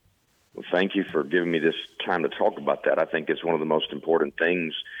 Well, thank you for giving me this time to talk about that. I think it's one of the most important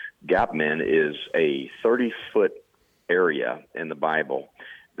things. Gap Men is a 30-foot area in the Bible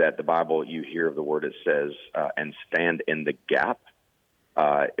that you hear of the word, it says, and stand in the gap.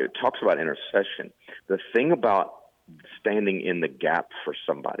 It talks about intercession. The thing about standing in the gap for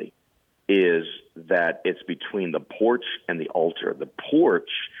somebody is that it's between the porch and the altar. The porch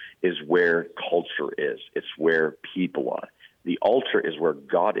is where culture is. It's where people are. The altar is where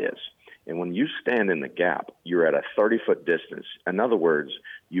God is. And when you stand in the gap, you're at a 30-foot distance. In other words,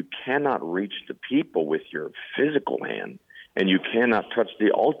 you cannot reach the people with your physical hand, and you cannot touch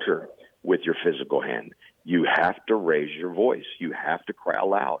the altar with your physical hand. You have to raise your voice. You have to cry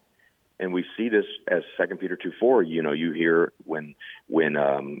aloud. And we see this as 2 Peter 2:4. You know, you hear when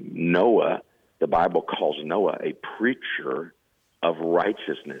Noah, the Bible calls Noah a preacher of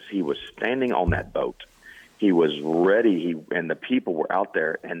righteousness. He was standing on that boat. He was ready, and the people were out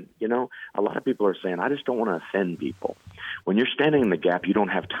there. And, you know, a lot of people are saying, I just don't want to offend people. When you're standing in the gap, you don't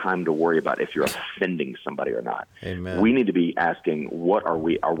have time to worry about if you're offending somebody or not. Amen. We need to be asking, what are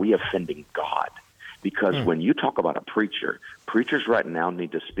we? Are we offending God? Because when you talk about a preacher, preachers right now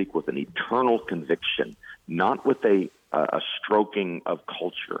need to speak with an eternal conviction, not with a stroking of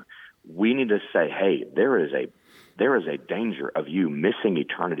culture. We need to say, hey, there is a danger of you missing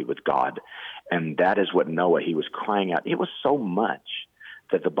eternity with God. And that is what Noah, he was crying out. It was so much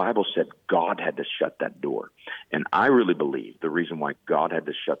that the Bible said God had to shut that door. And I really believe the reason why God had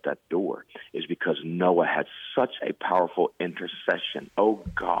to shut that door is because Noah had such a powerful intercession. Oh,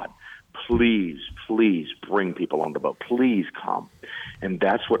 God, please, please bring people on the boat. Please come. And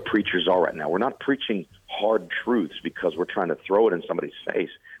that's what preachers are right now. We're not preaching hard truths because we're trying to throw it in somebody's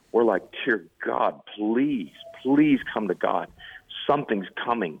face. We're like, dear God, please, please come to God. Something's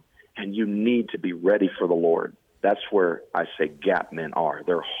coming, and you need to be ready for the Lord. That's where I say gap men are.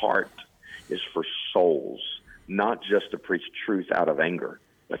 Their heart is for souls, not just to preach truth out of anger,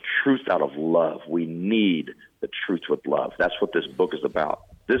 but truth out of love. We need the truth with love. That's what this book is about.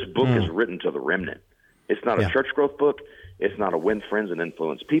 This book is written to the remnant. It's not a church growth book. It's not a win friends and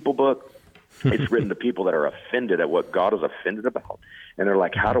influence people book. It's written to people that are offended at what God is offended about. And they're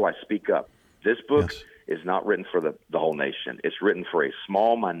like, how do I speak up? This book is not written for the whole nation. It's written for a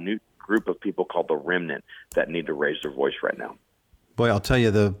small, minute group of people called the remnant that need to raise their voice right now. Boy, I'll tell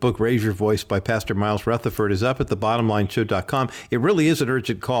you, the book Raise Your Voice by Pastor Myles Rutherford is up at thebottomlineshow.com. It really is an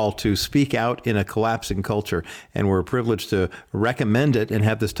urgent call to speak out in a collapsing culture, and we're privileged to recommend it and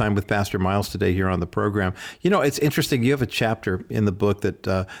have this time with Pastor Myles today here on the program. You know, it's interesting. You have a chapter in the book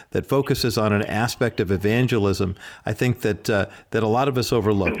that focuses on an aspect of evangelism I think that a lot of us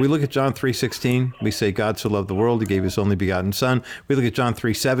overlook. We look at John 3:16. We say, God so loved the world, he gave his only begotten Son. We look at John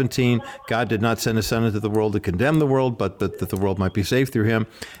 3:17. God did not send his Son into the world to condemn the world, but that the world might be saved through him.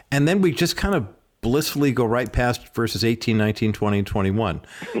 And then we just kind of blissfully go right past verses 18, 19, 20, and 21.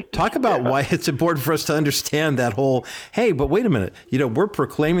 Talk about why it's important for us to understand that whole, hey, but wait a minute, you know, we're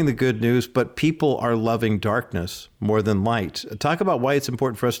proclaiming the good news, but people are loving darkness more than light. Talk about why it's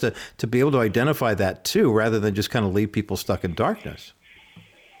important for us to be able to identify that too, rather than just kind of leave people stuck in darkness.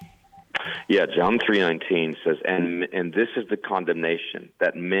 Yeah, John 3:19 says, and this is the condemnation,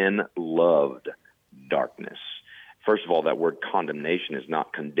 that men loved darkness. First of all, that word condemnation is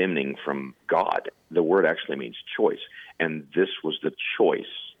not condemning from God. The word actually means choice. And this was the choice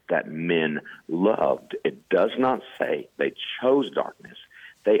that men loved. It does not say they chose darkness.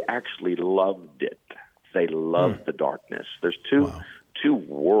 They actually loved it. They loved the darkness. There's two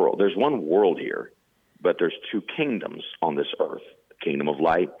worlds. There's one world here, but there's two kingdoms on this earth, the kingdom of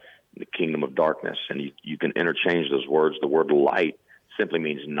light and the kingdom of darkness. And you can interchange those words. The word light simply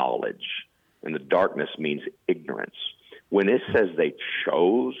means knowledge, and the darkness means ignorance. When it says they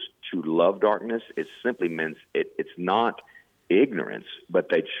chose to love darkness, it simply means it's not ignorance, but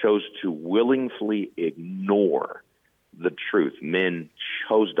they chose to willingly ignore the truth. Men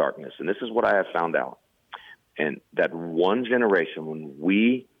chose darkness, and this is what I have found out. And that one generation, when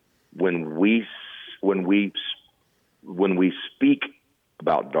we speak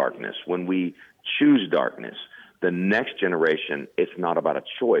about darkness, when we choose darkness, the next generation, it's not about a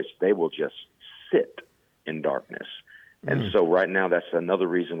choice. They will just sit in darkness. And so right now, that's another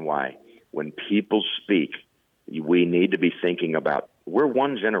reason why when people speak, we need to be thinking about, we're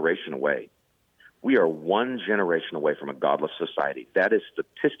one generation away. We are one generation away from a godless society. That is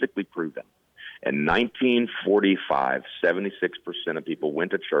statistically proven. In 1945, 76% of people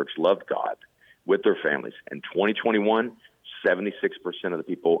went to church, loved God with their families. In 2021, 76% of the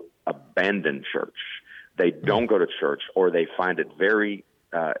people abandon church. They don't go to church, or they find it very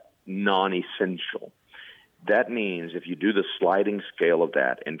non-essential. That means if you do the sliding scale of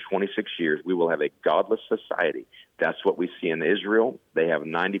that, in 26 years, we will have a godless society. That's what we see in Israel. They have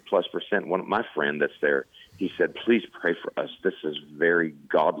 90+%. One of my friend that's there, he said, please pray for us. This is very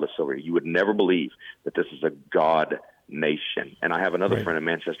godless over here. You would never believe that this is a God nation. And I have another friend in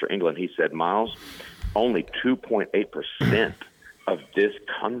Manchester, England. He said, Myles, only 2.8% of this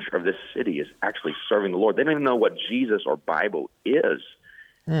country, of this city, is actually serving the Lord. They don't even know what Jesus or Bible is.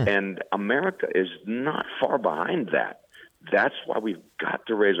 And America is not far behind that. That's why we've got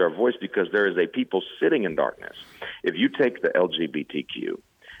to raise our voice, because there is a people sitting in darkness. If you take the LGBTQ,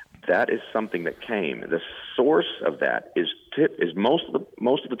 that is something that came. The source of that is most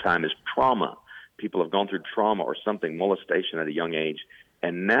of the time is trauma. People have gone through trauma or something, molestation at a young age,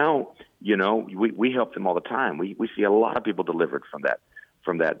 and now we help them all the time. We see a lot of people delivered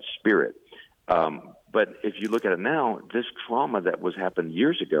from that spirit. But if you look at it now, this trauma that was happened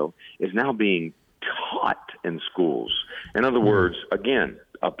years ago is now being taught in schools. In other words, again,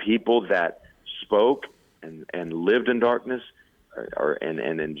 a people that spoke and lived in darkness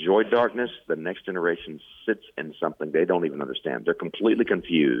and enjoyed darkness, the next generation sits in something they don't even understand. They're completely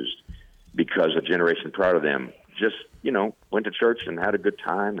confused because a generation prior to them just, went to church and had a good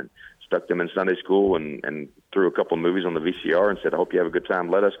time and stuck them in Sunday school and threw a couple of movies on the VCR and said, I hope you have a good time.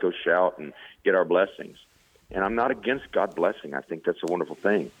 Let us go shout and get our blessings. And I'm not against God blessing. I think that's a wonderful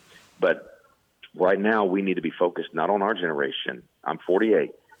thing. But right now we need to be focused not on our generation. I'm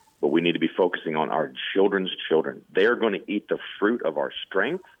 48, but we need to be focusing on our children's children. They are going to eat the fruit of our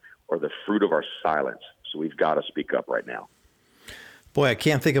strength or the fruit of our silence. So we've got to speak up right now. Boy, I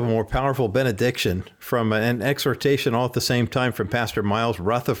can't think of a more powerful benediction from an exhortation all at the same time from Pastor Myles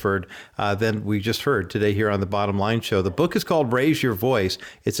Rutherford than we just heard today here on the Bottom Line Show. The book is called Raise Your Voice.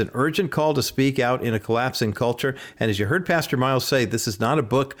 It's an urgent call to speak out in a collapsing culture. And as you heard Pastor Myles say, this is not a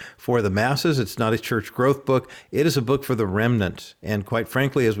book for the masses. It's not a church growth book. It is a book for the remnant. And quite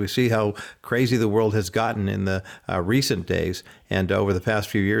frankly, as we see how crazy the world has gotten in the recent days and over the past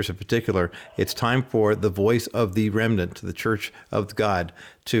few years in particular, it's time for the voice of the remnant, the church of God,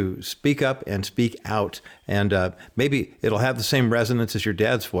 to speak up and speak out. And maybe it'll have the same resonance as your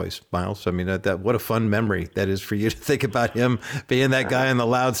dad's voice, Myles. I mean, what a fun memory that is for you to think about him being that guy on the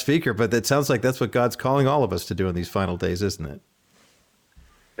loudspeaker. But it sounds like that's what God's calling all of us to do in these final days, isn't it?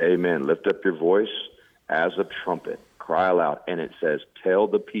 Amen. Lift up your voice as a trumpet. Cry aloud. And it says, tell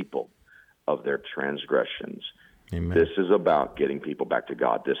the people of their transgressions. Amen. This is about getting people back to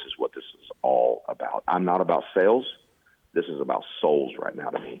God. This is what this is all about. I'm not about sales. This is about souls right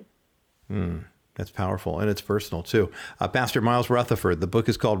now to me. That's powerful, and it's personal, too. Pastor Myles Rutherford, the book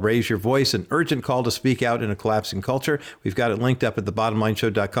is called Raise Your Voice, an urgent call to speak out in a collapsing culture. We've got it linked up at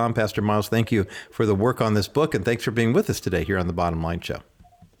thebottomlineshow.com. Pastor Myles, thank you for the work on this book, and thanks for being with us today here on The Bottom Line Show.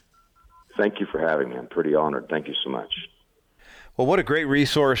 Thank you for having me. I'm pretty honored. Thank you so much. Well, what a great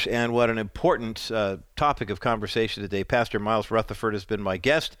resource and what an important topic of conversation today. Pastor Myles Rutherford has been my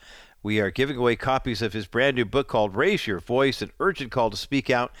guest. We are giving away copies of his brand new book called Raise Your Voice, an urgent call to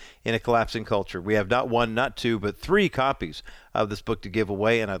speak out in a collapsing culture. We have not one, not two, but 3 copies of this book to give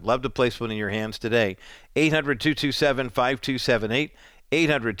away, and I'd love to place one in your hands today. 800-227-5278,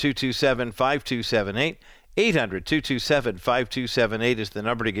 800-227-5278. 800-227-5278 is the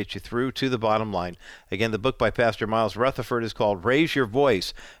number to get you through to the bottom line. Again, the book by Pastor Myles Rutherford is called Raise Your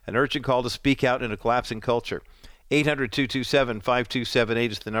Voice, an urgent call to speak out in a collapsing culture.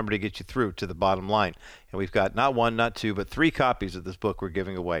 800-227-5278 is the number to get you through to the bottom line. And we've got not one, not two, but 3 copies of this book we're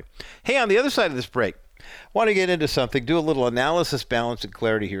giving away. Hey, on the other side of this break, I want to get into something, do a little analysis, balance, and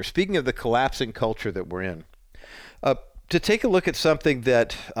clarity here. Speaking of the collapsing culture that we're in, to take a look at something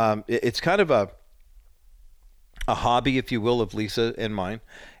that it's kind of a hobby, if you will, of Lisa and mine,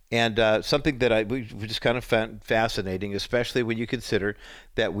 and something that we just kind of found fascinating, especially when you consider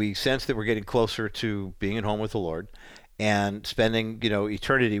that we sense that we're getting closer to being at home with the Lord and spending,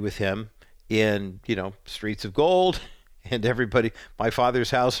 eternity with Him in, streets of gold and everybody. My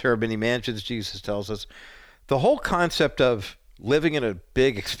Father's house, there are many mansions, Jesus tells us. The whole concept of living in a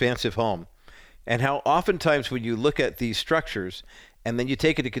big, expansive home, and how oftentimes when you look at these structures and then you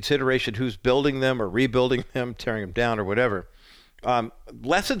take into consideration who's building them or rebuilding them, tearing them down or whatever,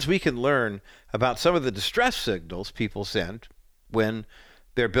 lessons we can learn about some of the distress signals people send when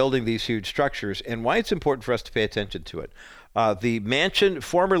they're building these huge structures and why it's important for us to pay attention to it. The mansion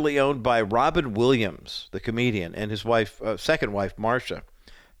formerly owned by Robin Williams, the comedian, and his wife, second wife, Marcia,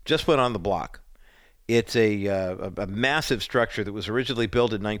 just went on the block. It's a massive structure that was originally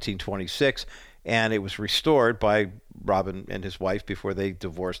built in 1926, and it was restored by Robin and his wife before they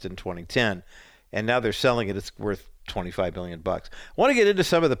divorced in 2010. And now they're selling it. It's worth $25 million. I want to get into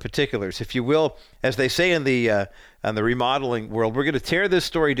some of the particulars, if you will. As they say in the remodeling world, we're going to tear this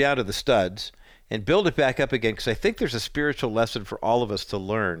story down to the studs and build it back up again, because I think there's a spiritual lesson for all of us to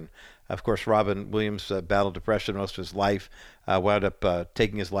learn. Of course, Robin Williams battled depression most of his life, wound up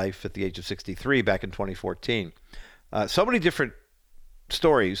taking his life at the age of 63 back in 2014. So many different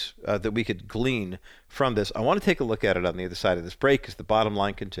stories that we could glean from this. I want to take a look at it on the other side of this break as the bottom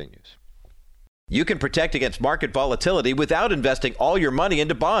line continues. You can protect against market volatility without investing all your money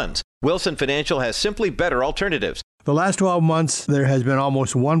into bonds. Wilson Financial has simply better alternatives. The last 12 months, there has been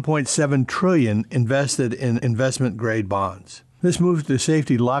almost $1.7 trillion invested in investment-grade bonds. This move to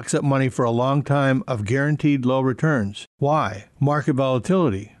safety locks up money for a long time of guaranteed low returns. Why? Market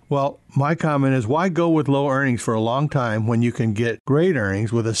volatility. Well, my comment is, why go with low earnings for a long time when you can get great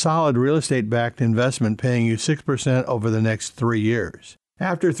earnings with a solid real estate-backed investment paying you 6% over the next 3 years?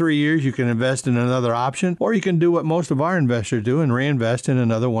 After 3 years, you can invest in another option, or you can do what most of our investors do and reinvest in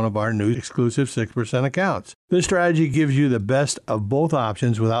another one of our new exclusive 6% accounts. This strategy gives you the best of both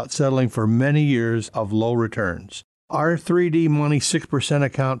options without settling for many years of low returns. Our 3D Money 6%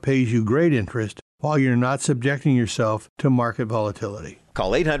 account pays you great interest while you're not subjecting yourself to market volatility.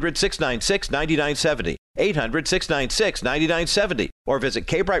 Call 800-696-9970, 800-696-9970, or visit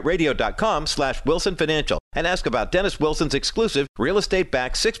kbrightradio.com/Wilson Financial and ask about Dennis Wilson's exclusive real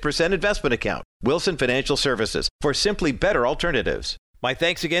estate-backed 6% investment account. Wilson Financial Services, for simply better alternatives. My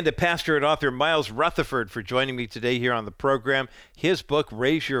thanks again to pastor and author Myles Rutherford for joining me today here on the program. His book,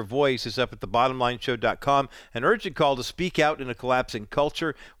 Raise Your Voice, is up at thebottomlineshow.com. An urgent call to speak out in a collapsing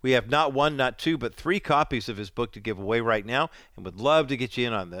culture. We have not one, not two, but 3 copies of his book to give away right now, and would love to get you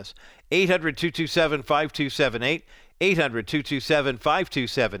in on this. 800-227-5278,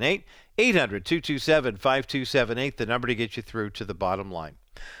 800-227-5278, 800-227-5278, the number to get you through to the bottom line.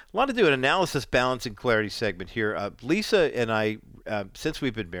 I want to do an analysis, balance, and clarity segment here. Lisa and I, since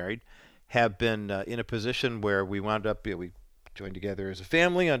we've been married, have been in a position where we wound up, we joined together as a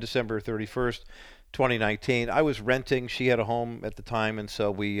family on December 31st, 2019. I was renting. She had a home at the time, and so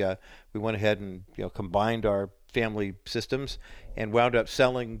we went ahead and combined our family systems and wound up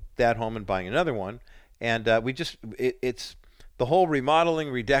selling that home and buying another one. And it's the whole remodeling,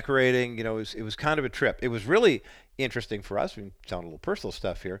 redecorating, it was kind of a trip. It was really interesting for us. We sound a little personal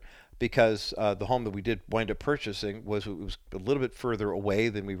stuff here, because the home that we did wind up purchasing was a little bit further away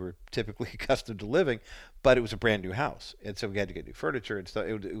than we were typically accustomed to living, but it was a brand new house, and so we had to get new furniture and stuff.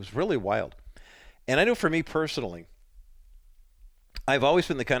 It was really wild. And I know for me personally, I've always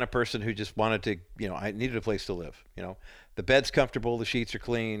been the kind of person who just wanted to, I needed a place to live. The bed's comfortable, the sheets are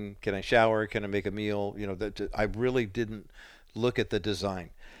clean. Can I shower? Can I make a meal? I really didn't look at the design.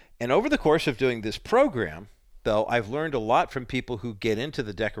 And over the course of doing this program, though, I've learned a lot from people who get into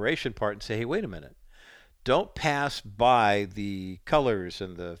the decoration part and say, hey, wait a minute. Don't pass by the colors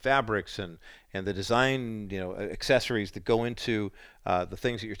and the fabrics and the design, accessories that go into the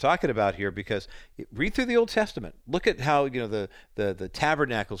things that you're talking about here, because read through the Old Testament. Look at how, the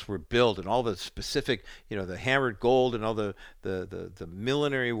tabernacles were built and all the specific, the hammered gold and all the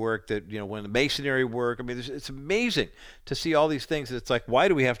millinery work that, when the masonry work. I mean, it's amazing to see all these things. It's like, why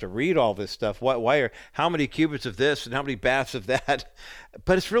do we have to read all this stuff? How many cubits of this and how many baths of that?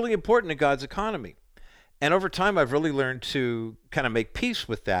 But it's really important to God's economy. And over time, I've really learned to kind of make peace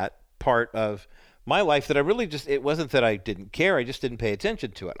with that part of my life, that I really it wasn't that I didn't care, I just didn't pay attention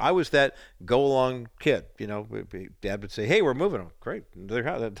to it. I was that go-along kid. Dad would say, hey, we're moving. Oh, great.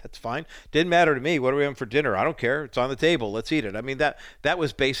 That's fine. Didn't matter to me. What are we having for dinner? I don't care. It's on the table. Let's eat it. I mean, that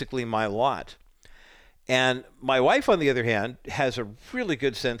was basically my lot. And my wife, on the other hand, has a really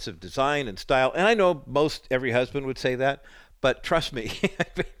good sense of design and style. And I know every husband would say that, but trust me,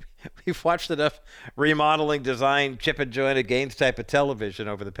 we've watched enough remodeling, design, chip and Joanna Gaines type of television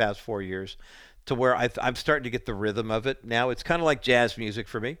over the past 4 years to where I'm starting to get the rhythm of it now. It's kind of like jazz music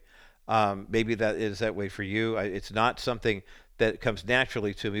for me. Maybe that is that way for you. It's not something that comes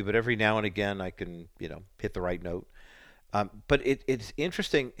naturally to me, but every now and again I can, hit the right note. But it's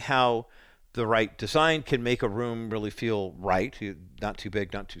interesting how the right design can make a room really feel right, not too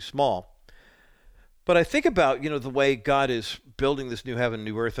big, not too small. But I think about, the way God is building this new heaven,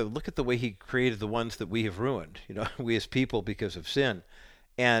 new earth. I look at the way he created the ones that we have ruined, we as people, because of sin.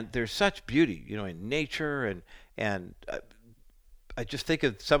 And there's such beauty, in nature. And I just think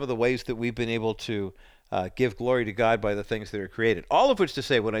of some of the ways that we've been able to give glory to God by the things that are created. All of which to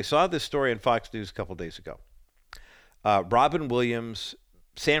say, when I saw this story on Fox News a couple days ago, Robin Williams'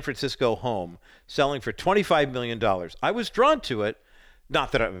 San Francisco home selling for $25 million, I was drawn to it.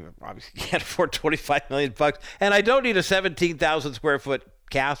 Not that I obviously can't afford $25 million, and I don't need a 17,000 square foot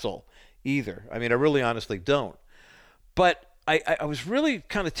castle either. I mean, I really honestly don't. But I was really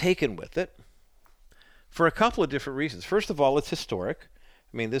kind of taken with it for a couple of different reasons. First of all, it's historic.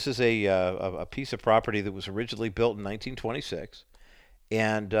 I mean, this is a piece of property that was originally built in 1926,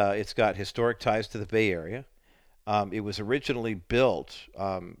 and it's got historic ties to the Bay Area. It was originally built,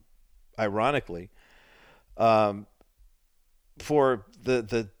 ironically, for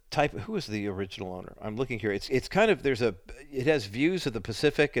the type. Who is the original owner? I'm looking here. It's kind of it has views of the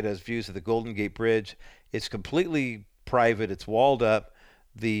Pacific. It has views of the Golden Gate Bridge. It's completely private. It's walled up.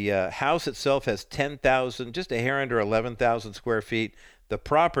 The house itself has 10,000, just a hair under 11,000 square feet. The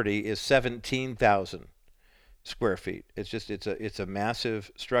property is 17,000 square feet. It's a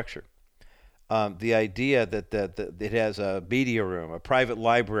massive structure. The idea that it has a media room, a private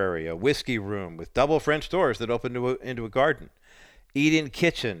library, a whiskey room with double French doors that open into a garden, eat-in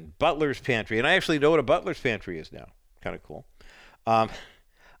kitchen, butler's pantry, and I actually know what a butler's pantry is now. Kind of cool.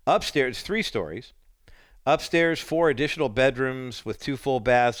 Upstairs, 3 stories. Upstairs, 4 additional bedrooms with 2 full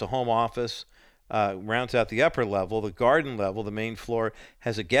baths, a home office. Rounds out the upper level. The garden level, the main floor,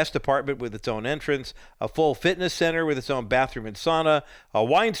 has a guest apartment with its own entrance, a full fitness center with its own bathroom and sauna, a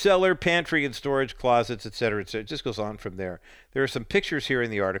wine cellar, pantry and storage closets, etc. It just goes on from there. There are some pictures here in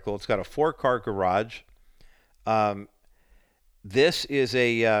the article. It's got a 4-car garage. This is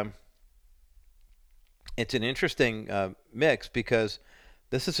it's an interesting mix because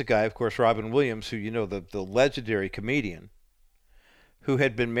this is a guy, of course, Robin Williams, who the legendary comedian, who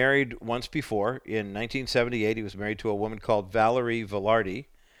had been married once before. In 1978, he was married to a woman called Valerie Velarde.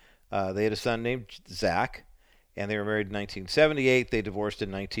 They had a son named Zach, and they were married in 1978. They divorced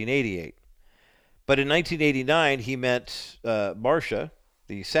in 1988. But in 1989, he met Marcia,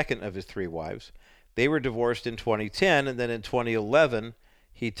 the second of his 3 wives. They were divorced in 2010, and then in 2011,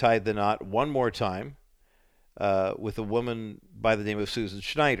 he tied the knot one more time with a woman by the name of Susan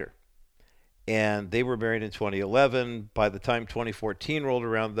Schneider. And they were married in 2011. By the time 2014 rolled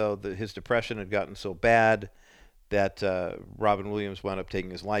around, though, his depression had gotten so bad that Robin Williams wound up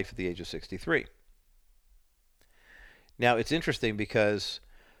taking his life at the age of 63. Now, it's interesting because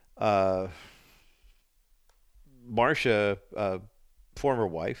Marcia, former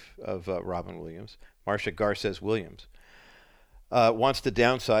wife of Robin Williams, Marcia Garces Williams, wants to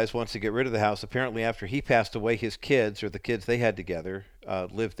downsize, wants to get rid of the house. Apparently, after he passed away, his kids, or the kids they had together,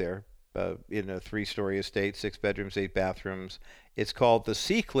 lived there. In a 3-story estate, 6 bedrooms, 8 bathrooms. It's called the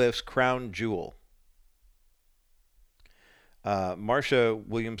Seacliffs Crown Jewel. Marcia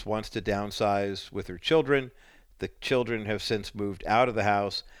Williams wants to downsize with her children. The children have since moved out of the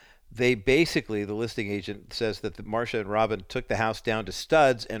house. They basically, the listing agent says that Marcia and Robin took the house down to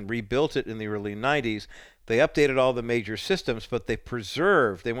studs and rebuilt it in the early 90s. They updated all the major systems, but they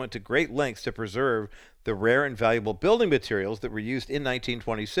went to great lengths to preserve the rare and valuable building materials that were used in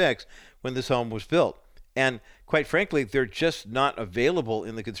 1926 when this home was built. And quite frankly, they're just not available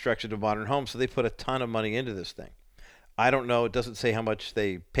in the construction of modern homes, so they put a ton of money into this thing. I don't know. It doesn't say how much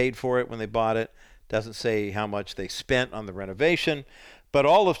they paid for it when they bought it. It doesn't say how much they spent on the renovation. But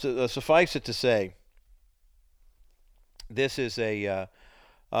suffice it to say, this is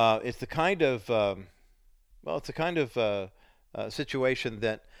it's the kind of situation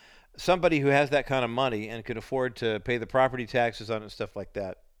that somebody who has that kind of money and can afford to pay the property taxes on it and stuff like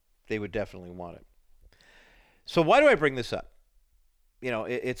that, they would definitely want it. So why do I bring this up?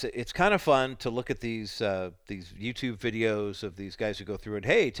 It's kind of fun to look at these YouTube videos of these guys who go through it.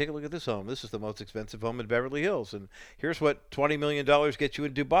 Hey, take a look at this home. This is the most expensive home in Beverly Hills, and here's what $20 million gets you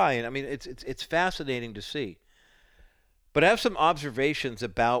in Dubai. And I mean, it's fascinating to see. But I have some observations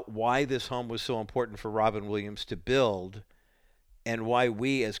about why this home was so important for Robin Williams to build, and why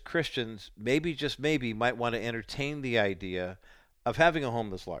we as Christians maybe, just maybe, might want to entertain the idea of having a home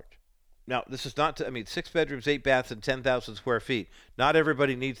this large. Now, this is not 6 bedrooms, 8 baths, and 10,000 square feet. Not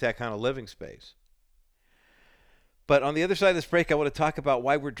everybody needs that kind of living space. But on the other side of this break, I want to talk about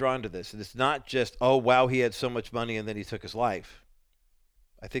why we're drawn to this. And it's not just, oh, wow, he had so much money and then he took his life.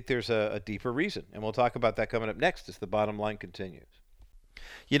 I think there's a deeper reason. And we'll talk about that coming up next as the bottom line continues.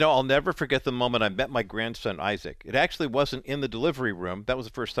 I'll never forget the moment I met my grandson, Isaac. It actually wasn't in the delivery room. That was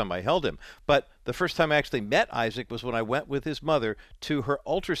the first time I held him. But the first time I actually met Isaac was when I went with his mother to her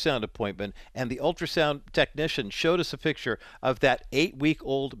ultrasound appointment, and the ultrasound technician showed us a picture of that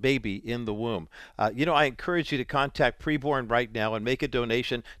 8-week-old baby in the womb. I encourage you to contact Preborn right now and make a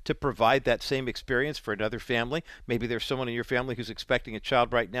donation to provide that same experience for another family. Maybe there's someone in your family who's expecting a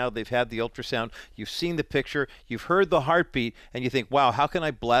child right now. They've had the ultrasound. You've seen the picture. You've heard the heartbeat, and you think, wow, how can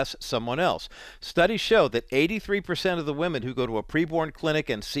I bless someone else? Studies show that 83% of the women who go to a preborn clinic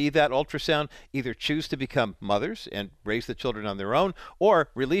and see that ultrasound either choose to become mothers and raise the children on their own, or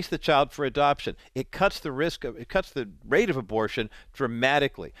release the child for adoption. It cuts the rate of abortion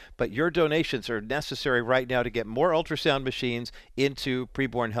dramatically. But your donations are necessary right now to get more ultrasound machines into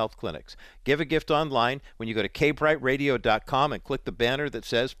preborn health clinics. Give a gift online when you go to kbrightradio.com and click the banner that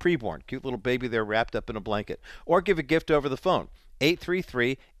says preborn. Cute little baby there wrapped up in a blanket. Or give a gift over the phone.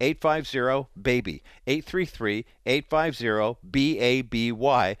 833-850-BABY.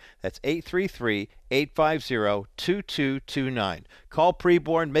 833-850-BABY. That's 833-850-2229. Call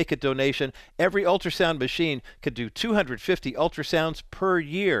preborn, make a donation. Every ultrasound machine can do 250 ultrasounds per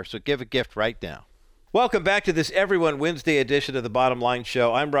year, so give a gift right now. Welcome back to this Everyone Wednesday edition of the Bottom Line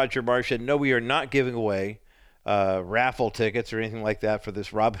Show. I'm Roger Marsh, and no, we are not giving away raffle tickets or anything like that for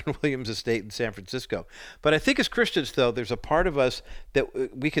this Robin Williams estate in San Francisco. But I think as Christians, though, there's a part of us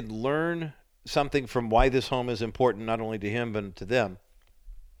that we could learn something from why this home is important, not only to him, but to them,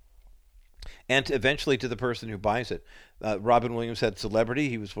 and eventually to the person who buys it. Robin Williams had celebrity.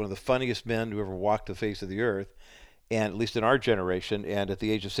 He was one of the funniest men who ever walked the face of the earth, and at least in our generation. And at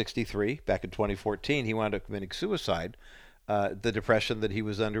the age of 63, back in 2014, he wound up committing suicide. The depression that he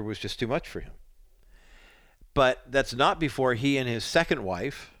was under was just too much for him. But that's not before he and his second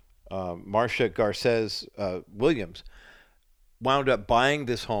wife, Marcia Garces Williams, wound up buying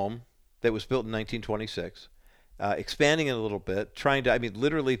this home that was built in 1926, expanding it a little bit,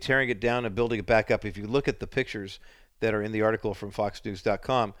 literally tearing it down and building it back up. If you look at the pictures that are in the article from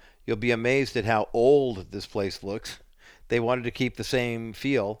FoxNews.com, you'll be amazed at how old this place looks. They wanted to keep the same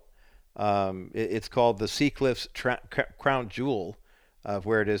feel. It's called the Sea Cliffs Crown Jewel. Of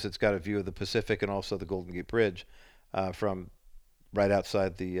where it is, it's got a view of the Pacific and also the Golden Gate Bridge from right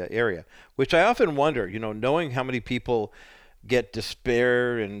outside the area, which I often wonder, knowing how many people get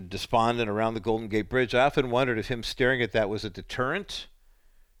despair and despondent around the Golden Gate Bridge, I often wondered if him staring at that was a deterrent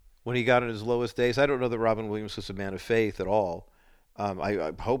when he got in his lowest days. I don't know that Robin Williams was a man of faith at all.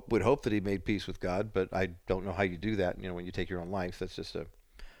 I would hope that he made peace with God, but I don't know how you do that, when you take your own life. That's just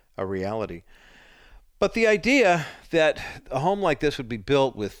a reality. But the idea that a home like this would be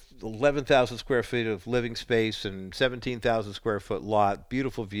built with 11,000 square feet of living space and 17,000 square foot lot,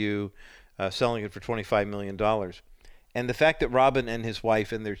 beautiful view, selling it for $25 million. And the fact that Robin and his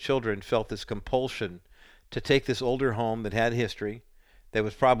wife and their children felt this compulsion to take this older home that had history, that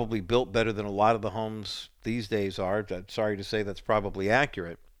was probably built better than a lot of the homes these days are. I'm sorry to say that's probably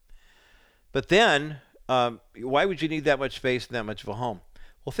accurate. But then, why would you need that much space and that much of a home?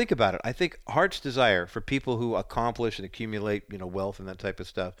 Well, think about it. I think heart's desire for people who accomplish and accumulate, wealth and that type of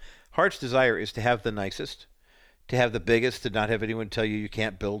stuff, heart's desire is to have the nicest, to have the biggest, to not have anyone tell you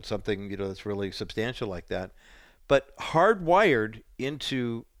can't build something, that's really substantial like that. But hardwired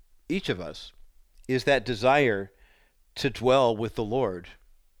into each of us is that desire to dwell with the Lord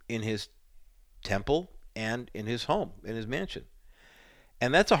in his temple and in his home, in his mansion.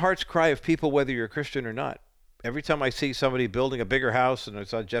 And that's a heart's cry of people, whether you're a Christian or not. Every time I see somebody building a bigger house, and I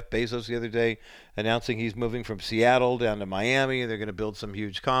saw Jeff Bezos the other day announcing he's moving from Seattle down to Miami, and they're going to build some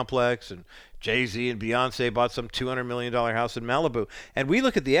huge complex, and Jay-Z and Beyonce bought some $200 million house in Malibu. And we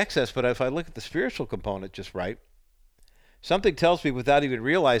look at the excess, but if I look at the spiritual component just right, something tells me without even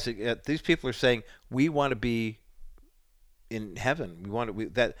realizing it, these people are saying, we want to be in heaven.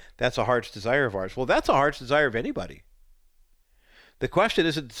 That's a heart's desire of ours. Well, that's a heart's desire of anybody. The question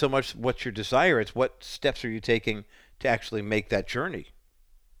isn't so much what's your desire, it's what steps are you taking to actually make that journey.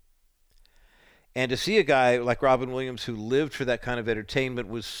 And to see a guy like Robin Williams who lived for that kind of entertainment,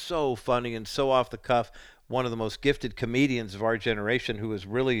 was so funny and so off the cuff, one of the most gifted comedians of our generation, who was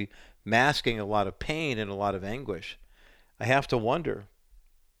really masking a lot of pain and a lot of anguish. I have to wonder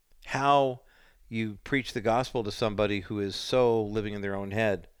how you preach the gospel to somebody who is so living in their own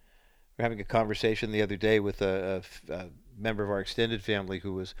head. We're having a conversation the other day with a member of our extended family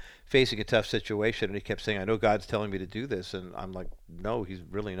who was facing a tough situation, and he kept saying, I know God's telling me to do this. And I'm like, no, he's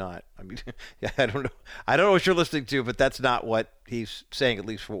really not. I mean, I don't know what you're listening to, but that's not what he's saying, at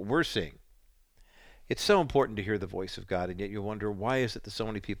least for what we're seeing. It's so important to hear the voice of God, and yet you wonder, why is it that so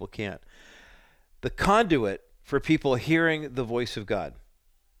many people can't? The conduit for people hearing the voice of God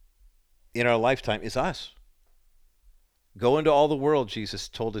in our lifetime is us. Go into all the world, Jesus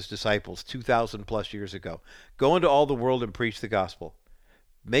told his disciples 2,000 plus years ago. Go into all the world and preach the gospel.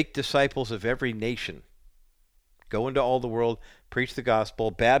 Make disciples of every nation. Go into all the world, preach the gospel,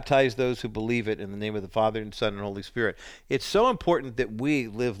 baptize those who believe it in the name of the Father and Son and Holy Spirit. It's so important that we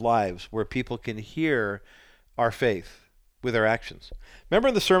live lives where people can hear our faith with our actions. Remember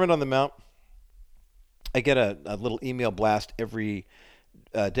in the Sermon on the Mount, I get a little email blast every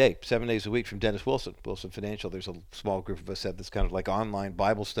day, 7 days a week, from Dennis Wilson Financial. There's a small group of us that this kind of like online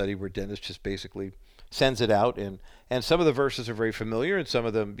Bible study where Dennis just basically sends it out, and some of the verses are very familiar, and some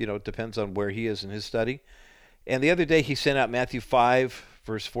of them, it depends on where he is in his study. And the other day he sent out Matthew 5,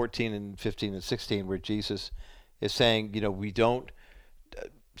 verse 14 and 15 and 16, where Jesus is saying,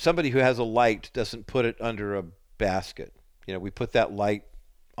 somebody who has a light doesn't put it under a basket. We put that light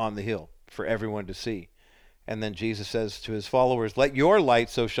on the hill for everyone to see. And then Jesus says to his followers, let your light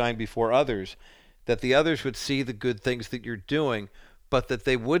so shine before others that the others would see the good things that you're doing, but that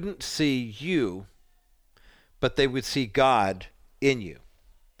they wouldn't see you, but they would see God in you.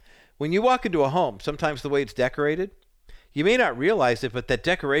 When you walk into a home, sometimes the way it's decorated, you may not realize it, but that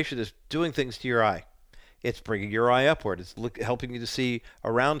decoration is doing things to your eye. It's bringing your eye upward. It's helping you to see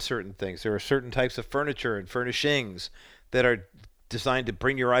around certain things. There are certain types of furniture and furnishings that are designed to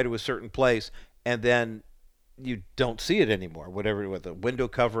bring your eye to a certain place, and then you don't see it anymore, whatever, with a window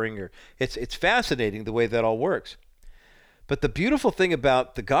covering, or it's fascinating the way that all works. But the beautiful thing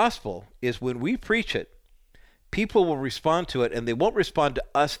about the gospel is when we preach it, people will respond to it, and they won't respond to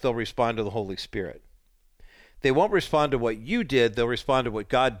us, they'll respond to the Holy Spirit. They won't respond to what you did, they'll respond to what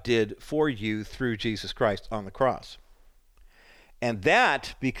God did for you through Jesus Christ on the cross. And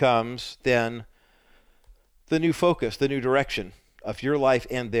that becomes then the new focus, the new direction of your life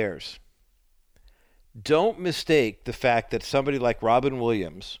and theirs. Don't mistake the fact that somebody like Robin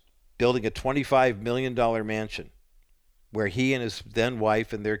Williams building a $25 million mansion where he and his then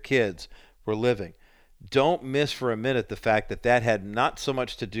wife and their kids were living. Don't miss for a minute the fact that that had not so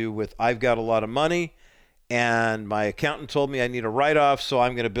much to do with I've got a lot of money and my accountant told me I need a write-off, so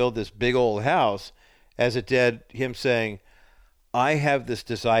I'm going to build this big old house, as it did him saying, I have this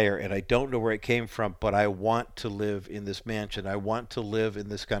desire and I don't know where it came from, but I want to live in this mansion. I want to live in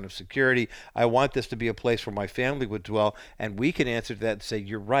this kind of security. I want this to be a place where my family would dwell. And we can answer to that and say,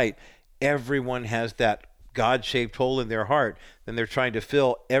 you're right. Everyone has that God-shaped hole in their heart. Then they're trying to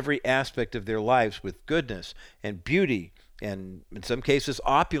fill every aspect of their lives with goodness and beauty and, in some cases,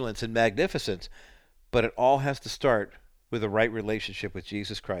 opulence and magnificence. But it all has to start with a right relationship with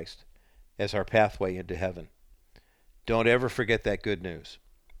Jesus Christ as our pathway into heaven. Don't ever forget that good news.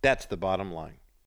 That's the bottom line.